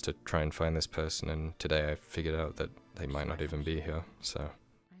really was to try and find this person, and today I figured out that they might not even be here, so.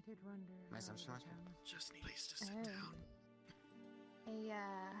 I did wonder. My assumption was just need place to sit down. A,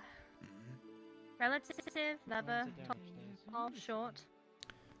 relative, lover, tall, short,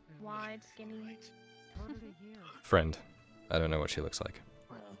 wide, skinny. Totally here. Friend. I don't know what she looks like.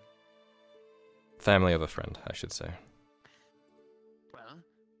 Well, Family of a friend, I should say. well,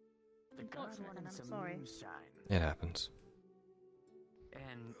 the Unfortunate, garden and and I'm some sorry. moonshine. It happens.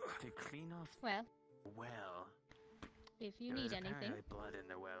 And to clean off Well, the well. if you There need was anything. apparently blood in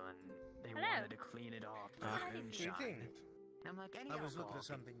the well, and they Hello. wanted to clean it off with moonshine. And I'm like, any I was alcohol looking for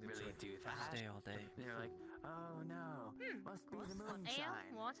something can that's really do that. Stay all day. They're like, oh no, must be the Ale,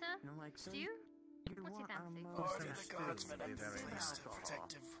 moonshine. water, And I'm like, so stew. you What's your want fancy? almost Order the guardsmen and very place to alcohol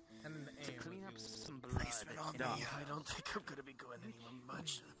protective. And to clean up some blood. policemen on me. I don't think I'm gonna be going anywhere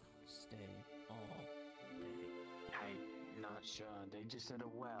much. Stay all day. I'm not sure. They just said a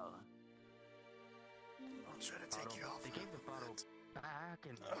well. I'll try to take you off. They gave the bottle back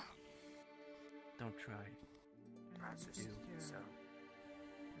and. Don't try. That's just so. At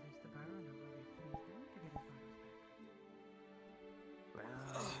least the barrel will be pleased then to get his bottles back.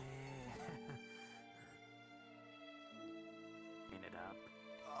 Well. Clean it up.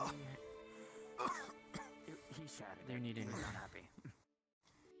 He shattered. They're needing He was it. not happy.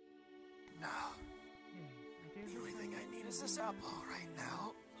 No. The only thing I need is this apple right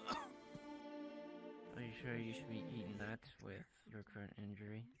now. Are you sure you should be eating that with your current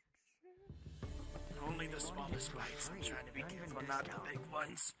injury? Only the smallest bites. I'm trying to be careful, not the big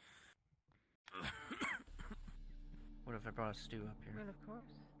ones. What if I brought a stew up here? Well, of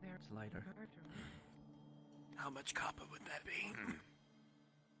course. It's lighter. How much copper would that be?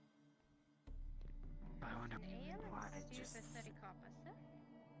 I wonder why I Stew just... for 30 copper, sir.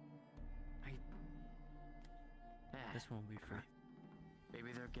 This won't be free.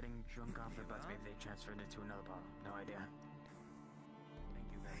 Maybe they're getting drunk off the bus. Maybe they transferred it to another bottle. No idea.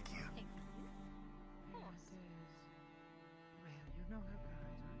 Thank you very much. Thank you. Of course. Well, you know how guys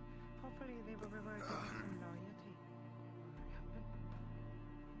are. Hopefully they will reward you with some loyalty.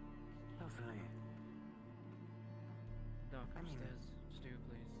 Hopefully. Doc, I mean, upstairs. Stew,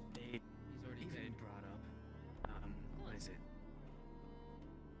 please. They He's already even paid. brought up, what is it?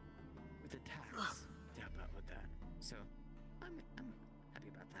 With the tax. Yeah, about with that. So, I'm happy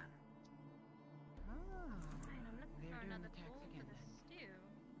about that. Ah, Fine, I'm looking they're for doing another the tax bowl again for the then. stew.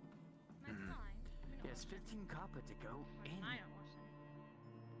 Am I blind? Yes, 15 copper to go in. I don't watch it.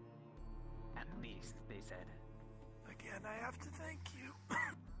 At least, they said. Again, I have to thank you.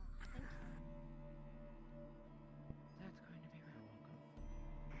 That's going to be very welcome.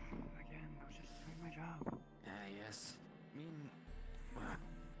 Again, I was just doing my job. Yes.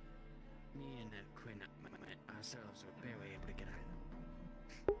 Me and Quinn, ourselves were barely able to get out.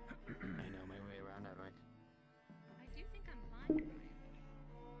 I know my way around that, right? I do think I'm blind.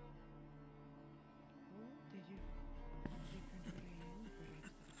 Oh, did you differently in for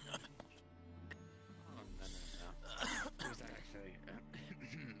that? Oh, no. It was actually,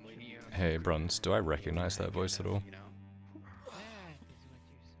 when you... Hey, Bruns, do I recognize that voice at all? You know?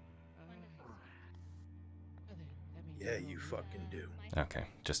 Yeah, you fucking do. Okay,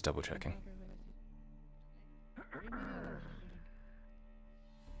 just double checking.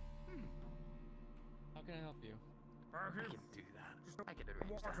 How can I help you? I can do that. I can arrange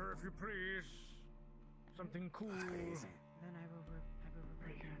that. Water, if you please. Something cool. Then I will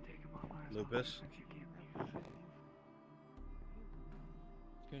break here and take him off my Lupus? if you keep me.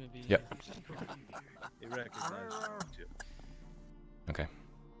 It's gonna be. Yep. He recognizes you too. Okay.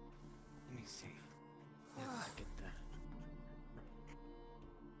 Let me see. Look at that.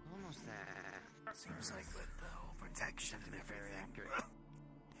 Almost there. Seems like with the whole protection and Very everything. accurate.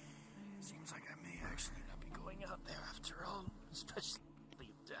 Seems like I may actually not be going out there after all, especially with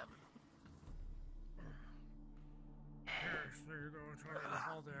Devin. Yes, there you go. Toilet in the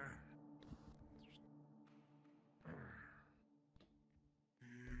hall there.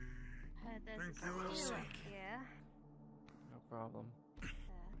 Heard there's Thank a you. stew up here. No problem.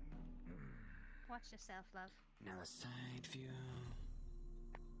 Watch yourself, love. Now a side view.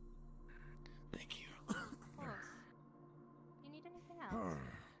 Thank you. Of course. You need anything else?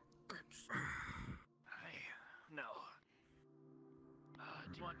 No.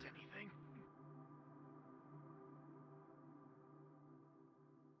 Do you want anything?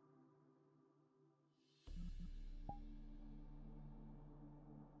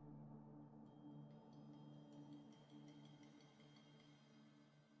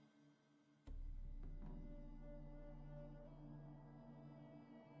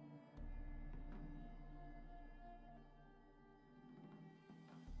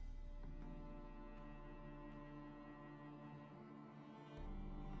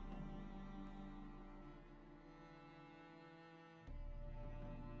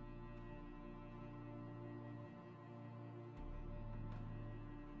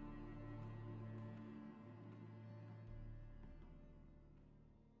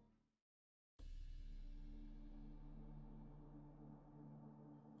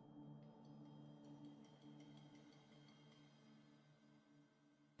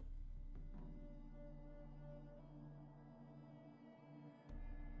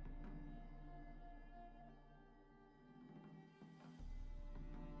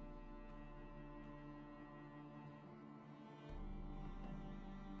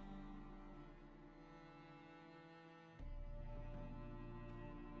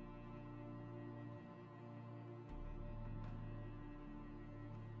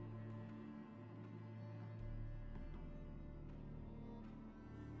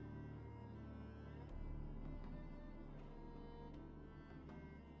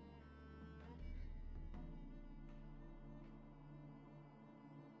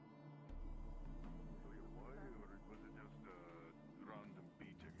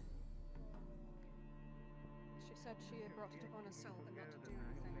 She said she had brought it upon herself and not to do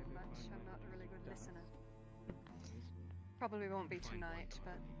anything, but I'm not a really good listener. Probably won't be tonight,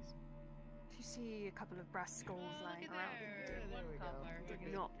 but if you see a couple of brass skulls lying around, do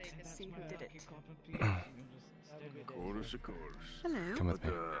not see who did it. Of course, of course. Hello. Come with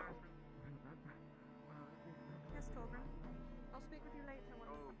me. Yes, Torgrim. I'll speak with you later when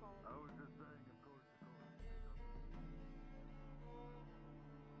we come home.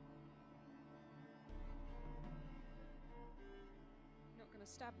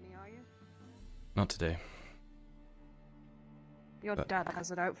 stab me, are you? Not today. Your But- dad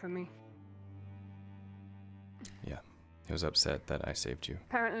has it out for me. Yeah. He was upset that I saved you.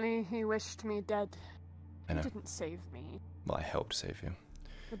 Apparently, he wished me dead. I know. He didn't save me. Well, I helped save you.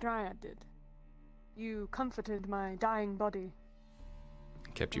 The Dryad did. You comforted my dying body.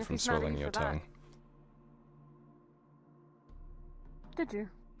 Kept you And if from he's mad at swallowing you your for that- tongue. Did you?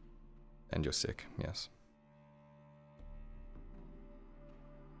 And you're sick, yes.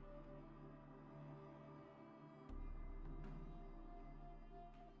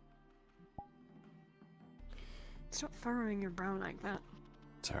 Stop furrowing your brow like that.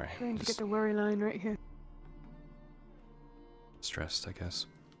 Sorry. I'm going to get Just the worry line right here. stressed, I guess.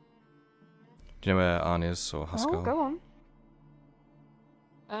 Do you know where Arn is or Huskell? Oh, go on.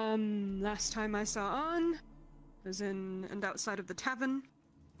 Last time I saw Arn was in and outside of the tavern.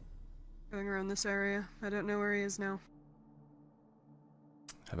 Going around this area. I don't know where he is now.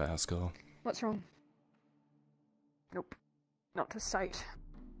 How about Huskell? What's wrong? Nope. Not to sight.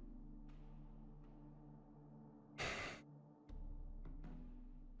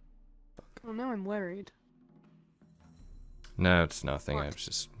 Well, now I'm worried. No, it's nothing. What? I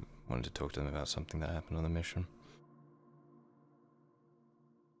just wanted to talk to them about something that happened on the mission.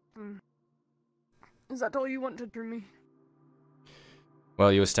 Is that all you wanted from me?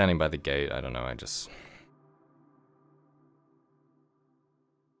 Well, you were standing by the gate. I don't know. I just...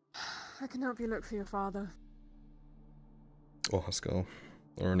 I can help you look for your father. Or Huskell.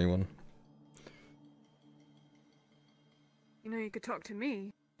 Or anyone. You know, you could talk to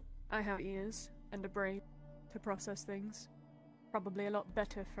me. I have ears and a brain to process things. Probably a lot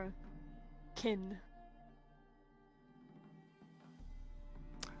better for kin.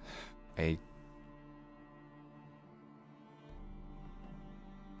 I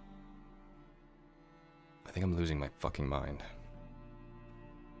think I'm losing my fucking mind.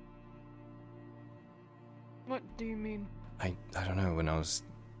 What do you mean? I don't know. When I was...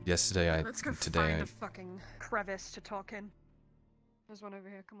 Yesterday, Let's go today find I... a fucking crevice to talk in. There's one over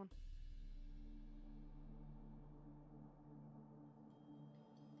here, come on.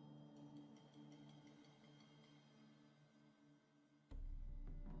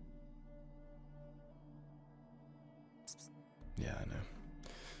 Yeah, I know.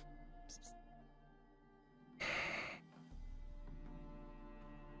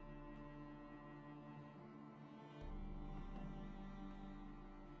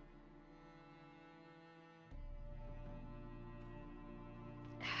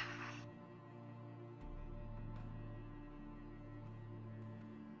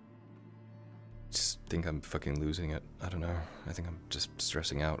 Just think I'm fucking losing it. I don't know. I think I'm just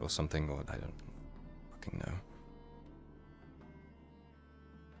stressing out or something, or I don't fucking know.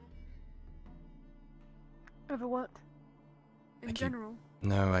 Over what? In general?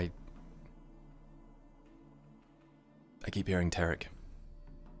 No, I keep hearing Tarek.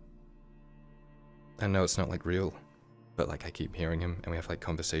 I know it's not like real, but like I keep hearing him and we have like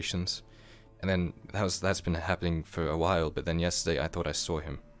conversations. And then that's been happening for a while, but then yesterday I thought I saw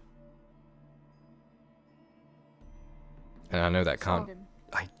him. And I know that can't...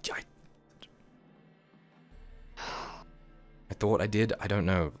 I thought I did, I don't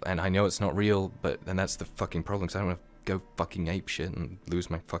know. And I know it's not real, but then that's the fucking problem, because I don't want to go fucking ape shit and lose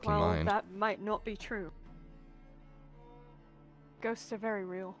my fucking Well, mind. that might not be true. Ghosts are very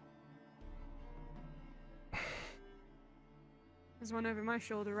real. There's one over my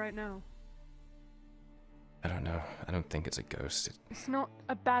shoulder right now. I don't know. I don't think it's a ghost. It's not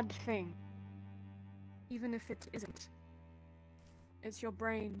a bad thing. Even if it isn't. It's your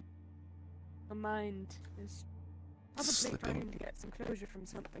brain. Your mind is probably Slipping. trying to get some closure from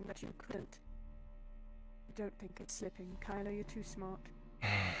something that you couldn't. I don't think it's slipping. Kyler, you're too smart.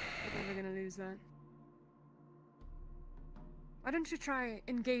 You're never gonna lose that. Why don't you try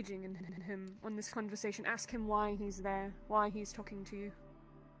engaging in him on this conversation? Ask him why he's there, why he's talking to you.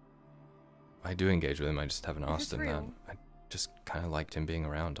 I do engage with him, I just haven't If asked it's him that. real. I just kind of liked him being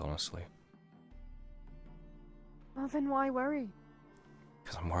around, honestly. Well, then why worry?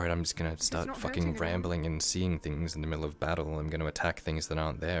 Because I'm worried I'm just gonna start not fucking hurting anyone. rambling and seeing things in the middle of battle. I'm gonna attack things that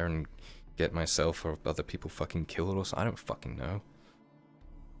aren't there and get myself or other people fucking killed or something. I don't fucking know.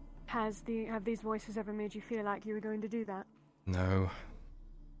 Have these voices ever made you feel like you were going to do that? No.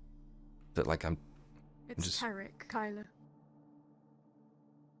 But like I'm It's just... Tarek, Kyler.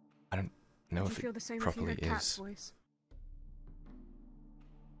 I don't know Would if you feel it the same properly if you heard Cat's is. voice?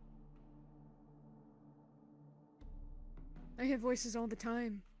 I hear voices all the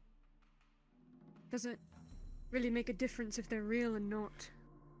time. Does it really make a difference if they're real or not?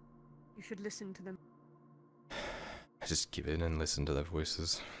 You should listen to them. just give in and listen to their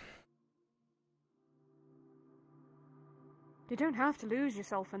voices. You don't have to lose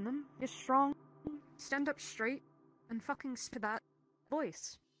yourself in them. You're strong. Stand up straight and fucking to that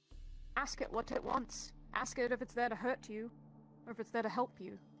voice. Ask it what it wants. Ask it if it's there to hurt you or if it's there to help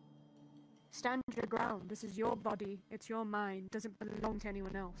you. Stand your ground. This is your body. It's your mind. It doesn't belong to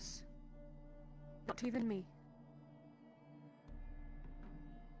anyone else. Not even me.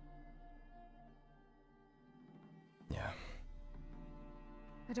 Yeah.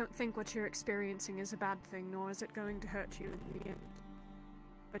 I don't think what you're experiencing is a bad thing, nor is it going to hurt you in the end.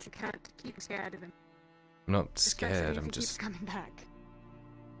 But you can't keep scared of him. I'm not scared, Especially if I'm he just... keeps coming back.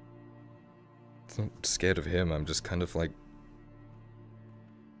 It's not scared of him, I'm just kind of like...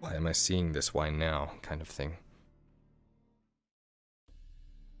 Why am I seeing this? Why now? Kind of thing.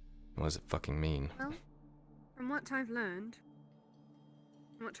 What does it fucking mean? Well, from what I've learned,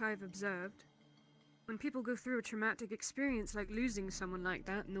 what I've observed, when people go through a traumatic experience like losing someone like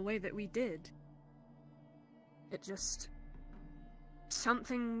that in the way that we did, it just...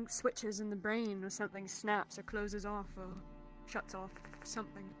 something switches in the brain, or something snaps, or closes off, or shuts off,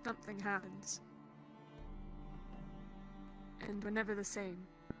 something happens. And we're never the same.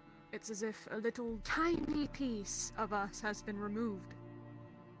 It's as if a little tiny piece of us has been removed.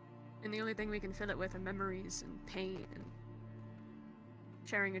 And the only thing we can fill it with are memories and pain and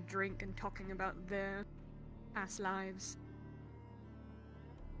sharing a drink and talking about their past lives.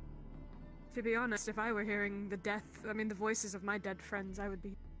 To be honest, if I were hearing the voices of my dead friends, I would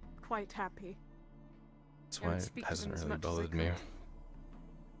be quite happy. That's why it hasn't really bothered me.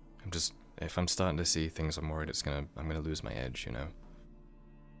 I'm just, if I'm starting to see things, I'm worried I'm gonna lose my edge, you know?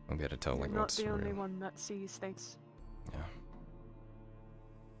 I'll be able to tell like what's real. You're not the only one that sees things. Yeah.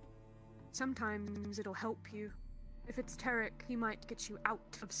 Sometimes it'll help you. If it's Tarek, he might get you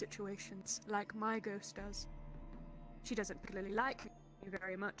out of situations, like my ghost does. She doesn't particularly like me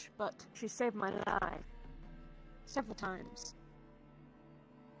very much, but she saved my life. Several times.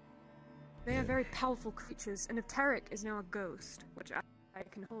 They are very powerful creatures, and if Tarek is now a ghost, which I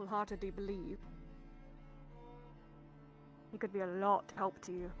can wholeheartedly believe, he could be a lot of help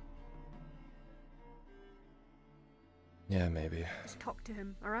to you. Yeah, maybe. Just talk to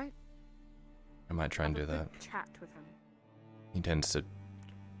him, alright? I might try and do that. Chat with him. He tends to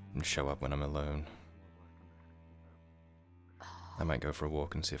show up when I'm alone. I might go for a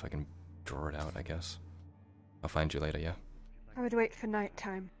walk and see if I can draw it out, I guess. I'll find you later, yeah? I would wait for night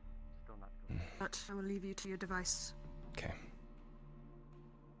time. But I will leave you to your device. Okay.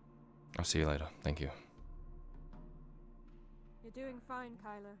 I'll see you later. Thank you. You're doing fine,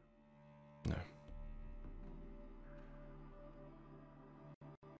 Kyler. No.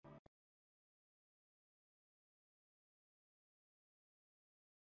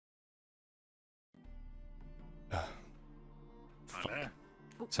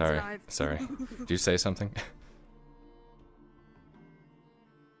 Sorry. Did you say something?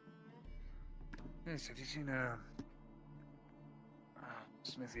 Yes, have you seen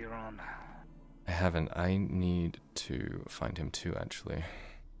Smithy around? I haven't. I need to find him too, actually.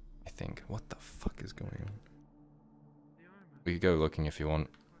 I think. What the fuck is going on? We could go looking if you want.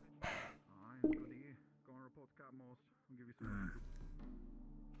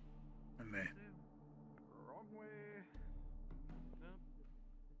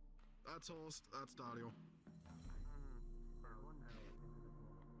 That's Horst, that's Dario.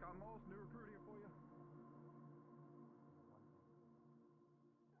 Got Moss, new recruit here for you.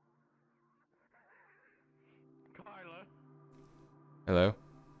 Kyler. Hello?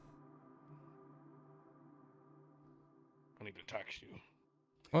 I need to text you.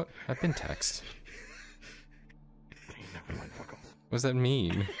 What? I've been texted. Never mind, fuck off. What does that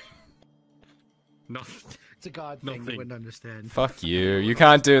mean? Nothing. It's a God thing you wouldn't understand. Fuck you. You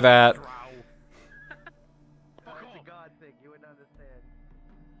can't do that. It's a God thing, you wouldn't understand.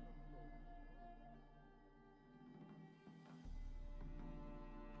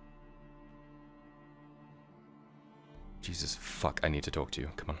 Jesus, fuck. I need to talk to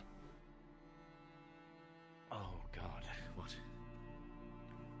you. Come on. Oh, God. What?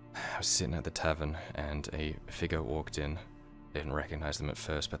 I was sitting at the tavern and a figure walked in. I didn't recognize them at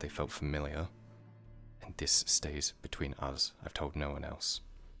first, but they felt familiar. And this stays between us. I've told no one else.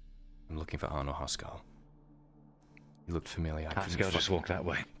 I'm looking for Arno Haskell. He looked familiar. Haskell just walked that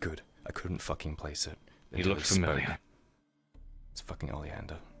way. Good. I couldn't fucking place it. He looked familiar. Spoke. It's fucking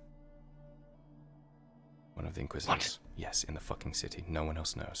Oleander. One of the Inquisitors. What? Yes, in the fucking city. No one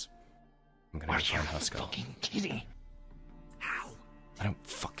else knows. I'm gonna go find Haskell. Fucking kidding? How? I don't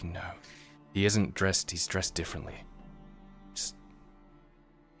fucking know. He isn't dressed. He's dressed differently. Just...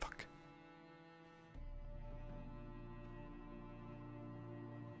 Fuck.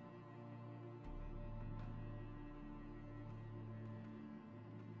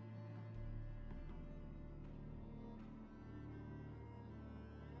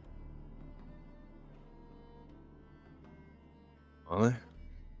 Are they?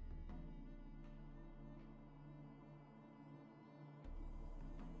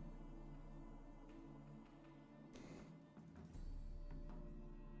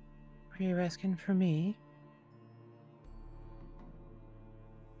 Are you asking for me?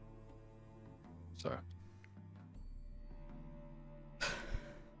 Sorry.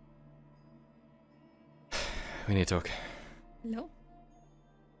 We need to talk. No.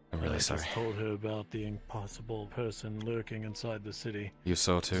 I'm really sorry. I just told her about the impossible person lurking inside the city. You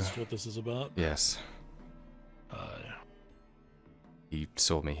saw too? Is this what this is about? Yes. He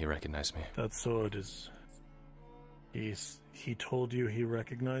saw me, he recognized me. That sword is... He told you he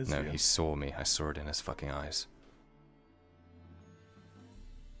recognized you? No, he saw me. I saw it in his fucking eyes.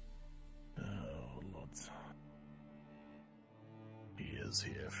 Oh, lots. He is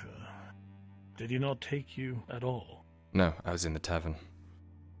here for... Did he not take you at all? No, I was in the tavern.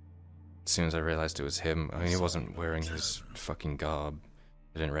 As soon as I realized it was him, I mean, he wasn't wearing his fucking garb.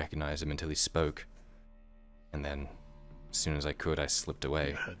 I didn't recognize him until he spoke. And then, as soon as I could, I slipped away.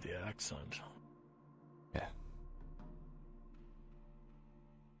 You had the accent. Yeah.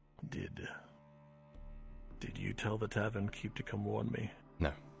 Did you tell the tavern keep to come warn me?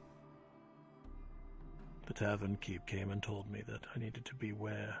 No. The tavern keep came and told me that I needed to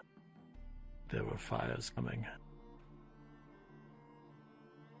beware. There were fires coming.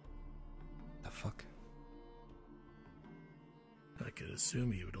 The fuck? I could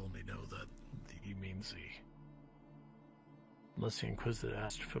assume he would only know that he means the... Unless the Inquisitor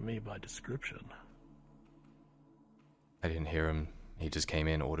asked for me by description. I didn't hear him. He just came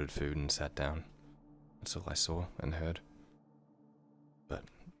in, ordered food, and sat down. That's all I saw and heard. But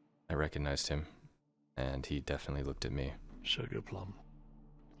I recognized him, and he definitely looked at me. Sugar Plum,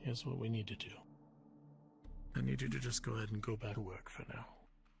 here's what we need to do. I need you to just go ahead and go back to work for now.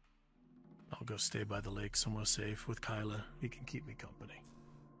 I'll go stay by the lake somewhere safe with Kyler. He can keep me company.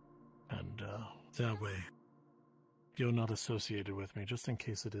 And, that way, you're not associated with me, just in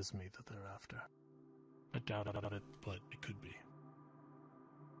case it is me that they're after. I doubt it, but it could be.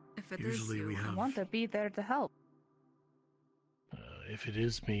 If it Usually is we you, have... I want to be there to help. If it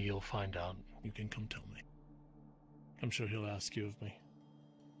is me, you'll find out. You can come tell me. I'm sure he'll ask you of me.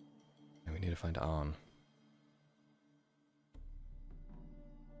 And we need to find Arn.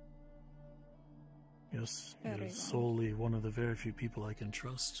 Yes, Very you're well. solely one of the very few people I can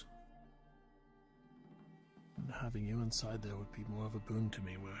trust. And having you inside there would be more of a boon to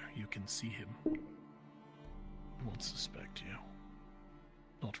me, where you can see him. He won't suspect you.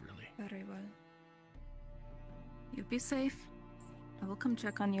 Not really. Very well. You be safe. I will come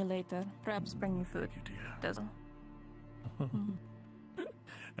check on you later. Perhaps bring you food. You dear. Dazzle. And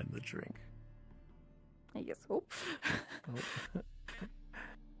the drink. I guess so. Oh.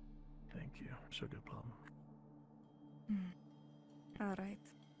 Thank you, Sugar Plum.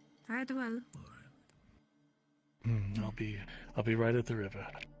 Alright. Alright, well. I'll be right at the river.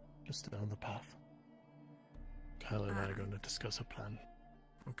 Just down the path. Kyler and I are going to discuss a plan.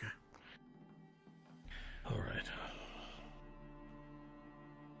 Okay. Alright.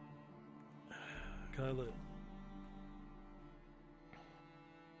 Kyler.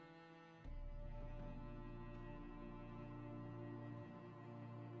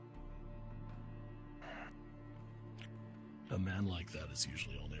 A man like that is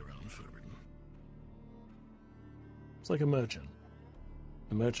usually only around for It's like a merchant.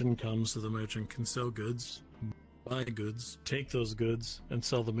 The merchant comes so the merchant can sell goods, buy goods, take those goods, and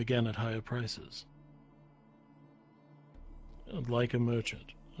sell them again at higher prices. And like a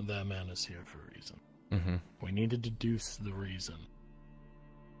merchant, that man is here for a reason. Mm-hmm. We need to deduce the reason.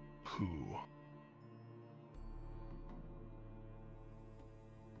 Who?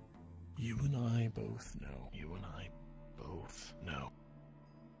 You and I both know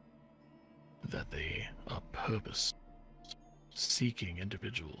that they are purpose-seeking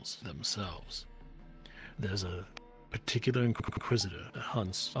individuals themselves. There's a particular inquisitor that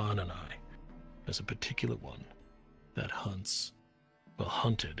hunts Arn and I. There's a particular one that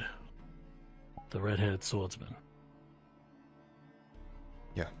hunted the red-haired swordsman.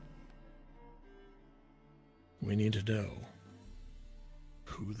 Yeah. We need to know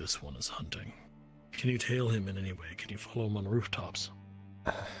who this one is hunting. Can you tail him in any way? Can you follow him on rooftops?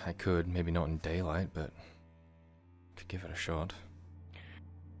 I could, maybe not in daylight, but could give it a shot.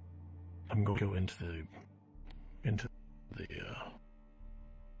 I'm going to go into the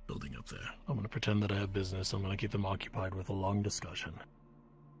building up there. I'm going to pretend that I have business. I'm going to keep them occupied with a long discussion.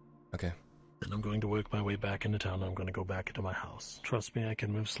 Okay. Then I'm going to work my way back into town. I'm going to go back into my house. Trust me, I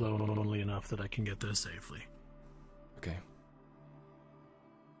can move slow and only enough that I can get there safely. Okay.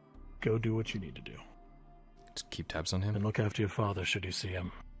 Go do what you need to do. keep tabs on him. And look after your father should you see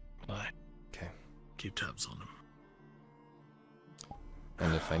him. Bye. Okay. Keep tabs on him.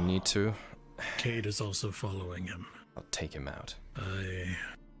 And if I need to... Cade is also following him. I'll take him out.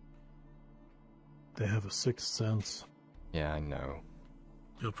 They have a sixth sense. Yeah, I know.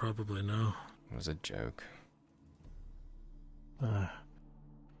 You'll probably know. It was a joke.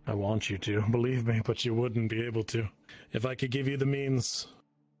 I want you to, believe me, but you wouldn't be able to. If I could give you the means,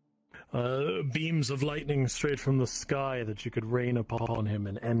 beams of lightning straight from the sky that you could rain upon him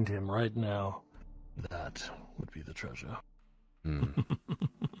and end him right now, that would be the treasure.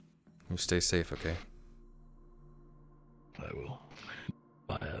 You stay safe, okay? I will.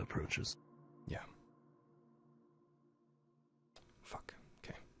 Maya approaches. Yeah. Fuck.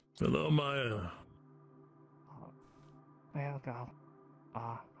 Okay. Hello, Maya. Well, go.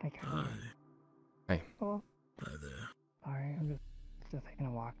 Thank you. Hi. Hey. Oh, Hi there. sorry, I'm just taking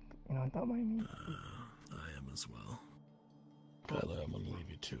a walk. You know, don't mind me. I am as well. Kyler, I'm gonna leave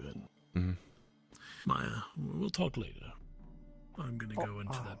you to it. Mm-hmm. Maya, we'll talk later. I'm gonna go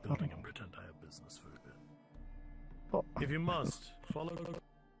into that building and pretend I have business for a bit. If you must, follow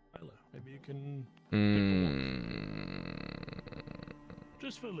Kyler. Maybe you can...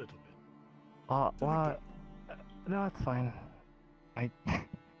 Just for a little bit. Well, no, it's fine. Okay.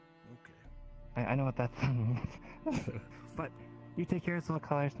 I know what that means. But you take care of some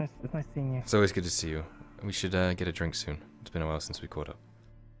color. It's nice seeing you. It's always good to see you. We should get a drink soon. It's been a while since we caught up.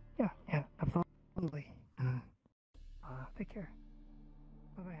 Yeah, absolutely. Take care.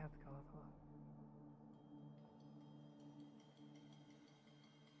 Bye-bye.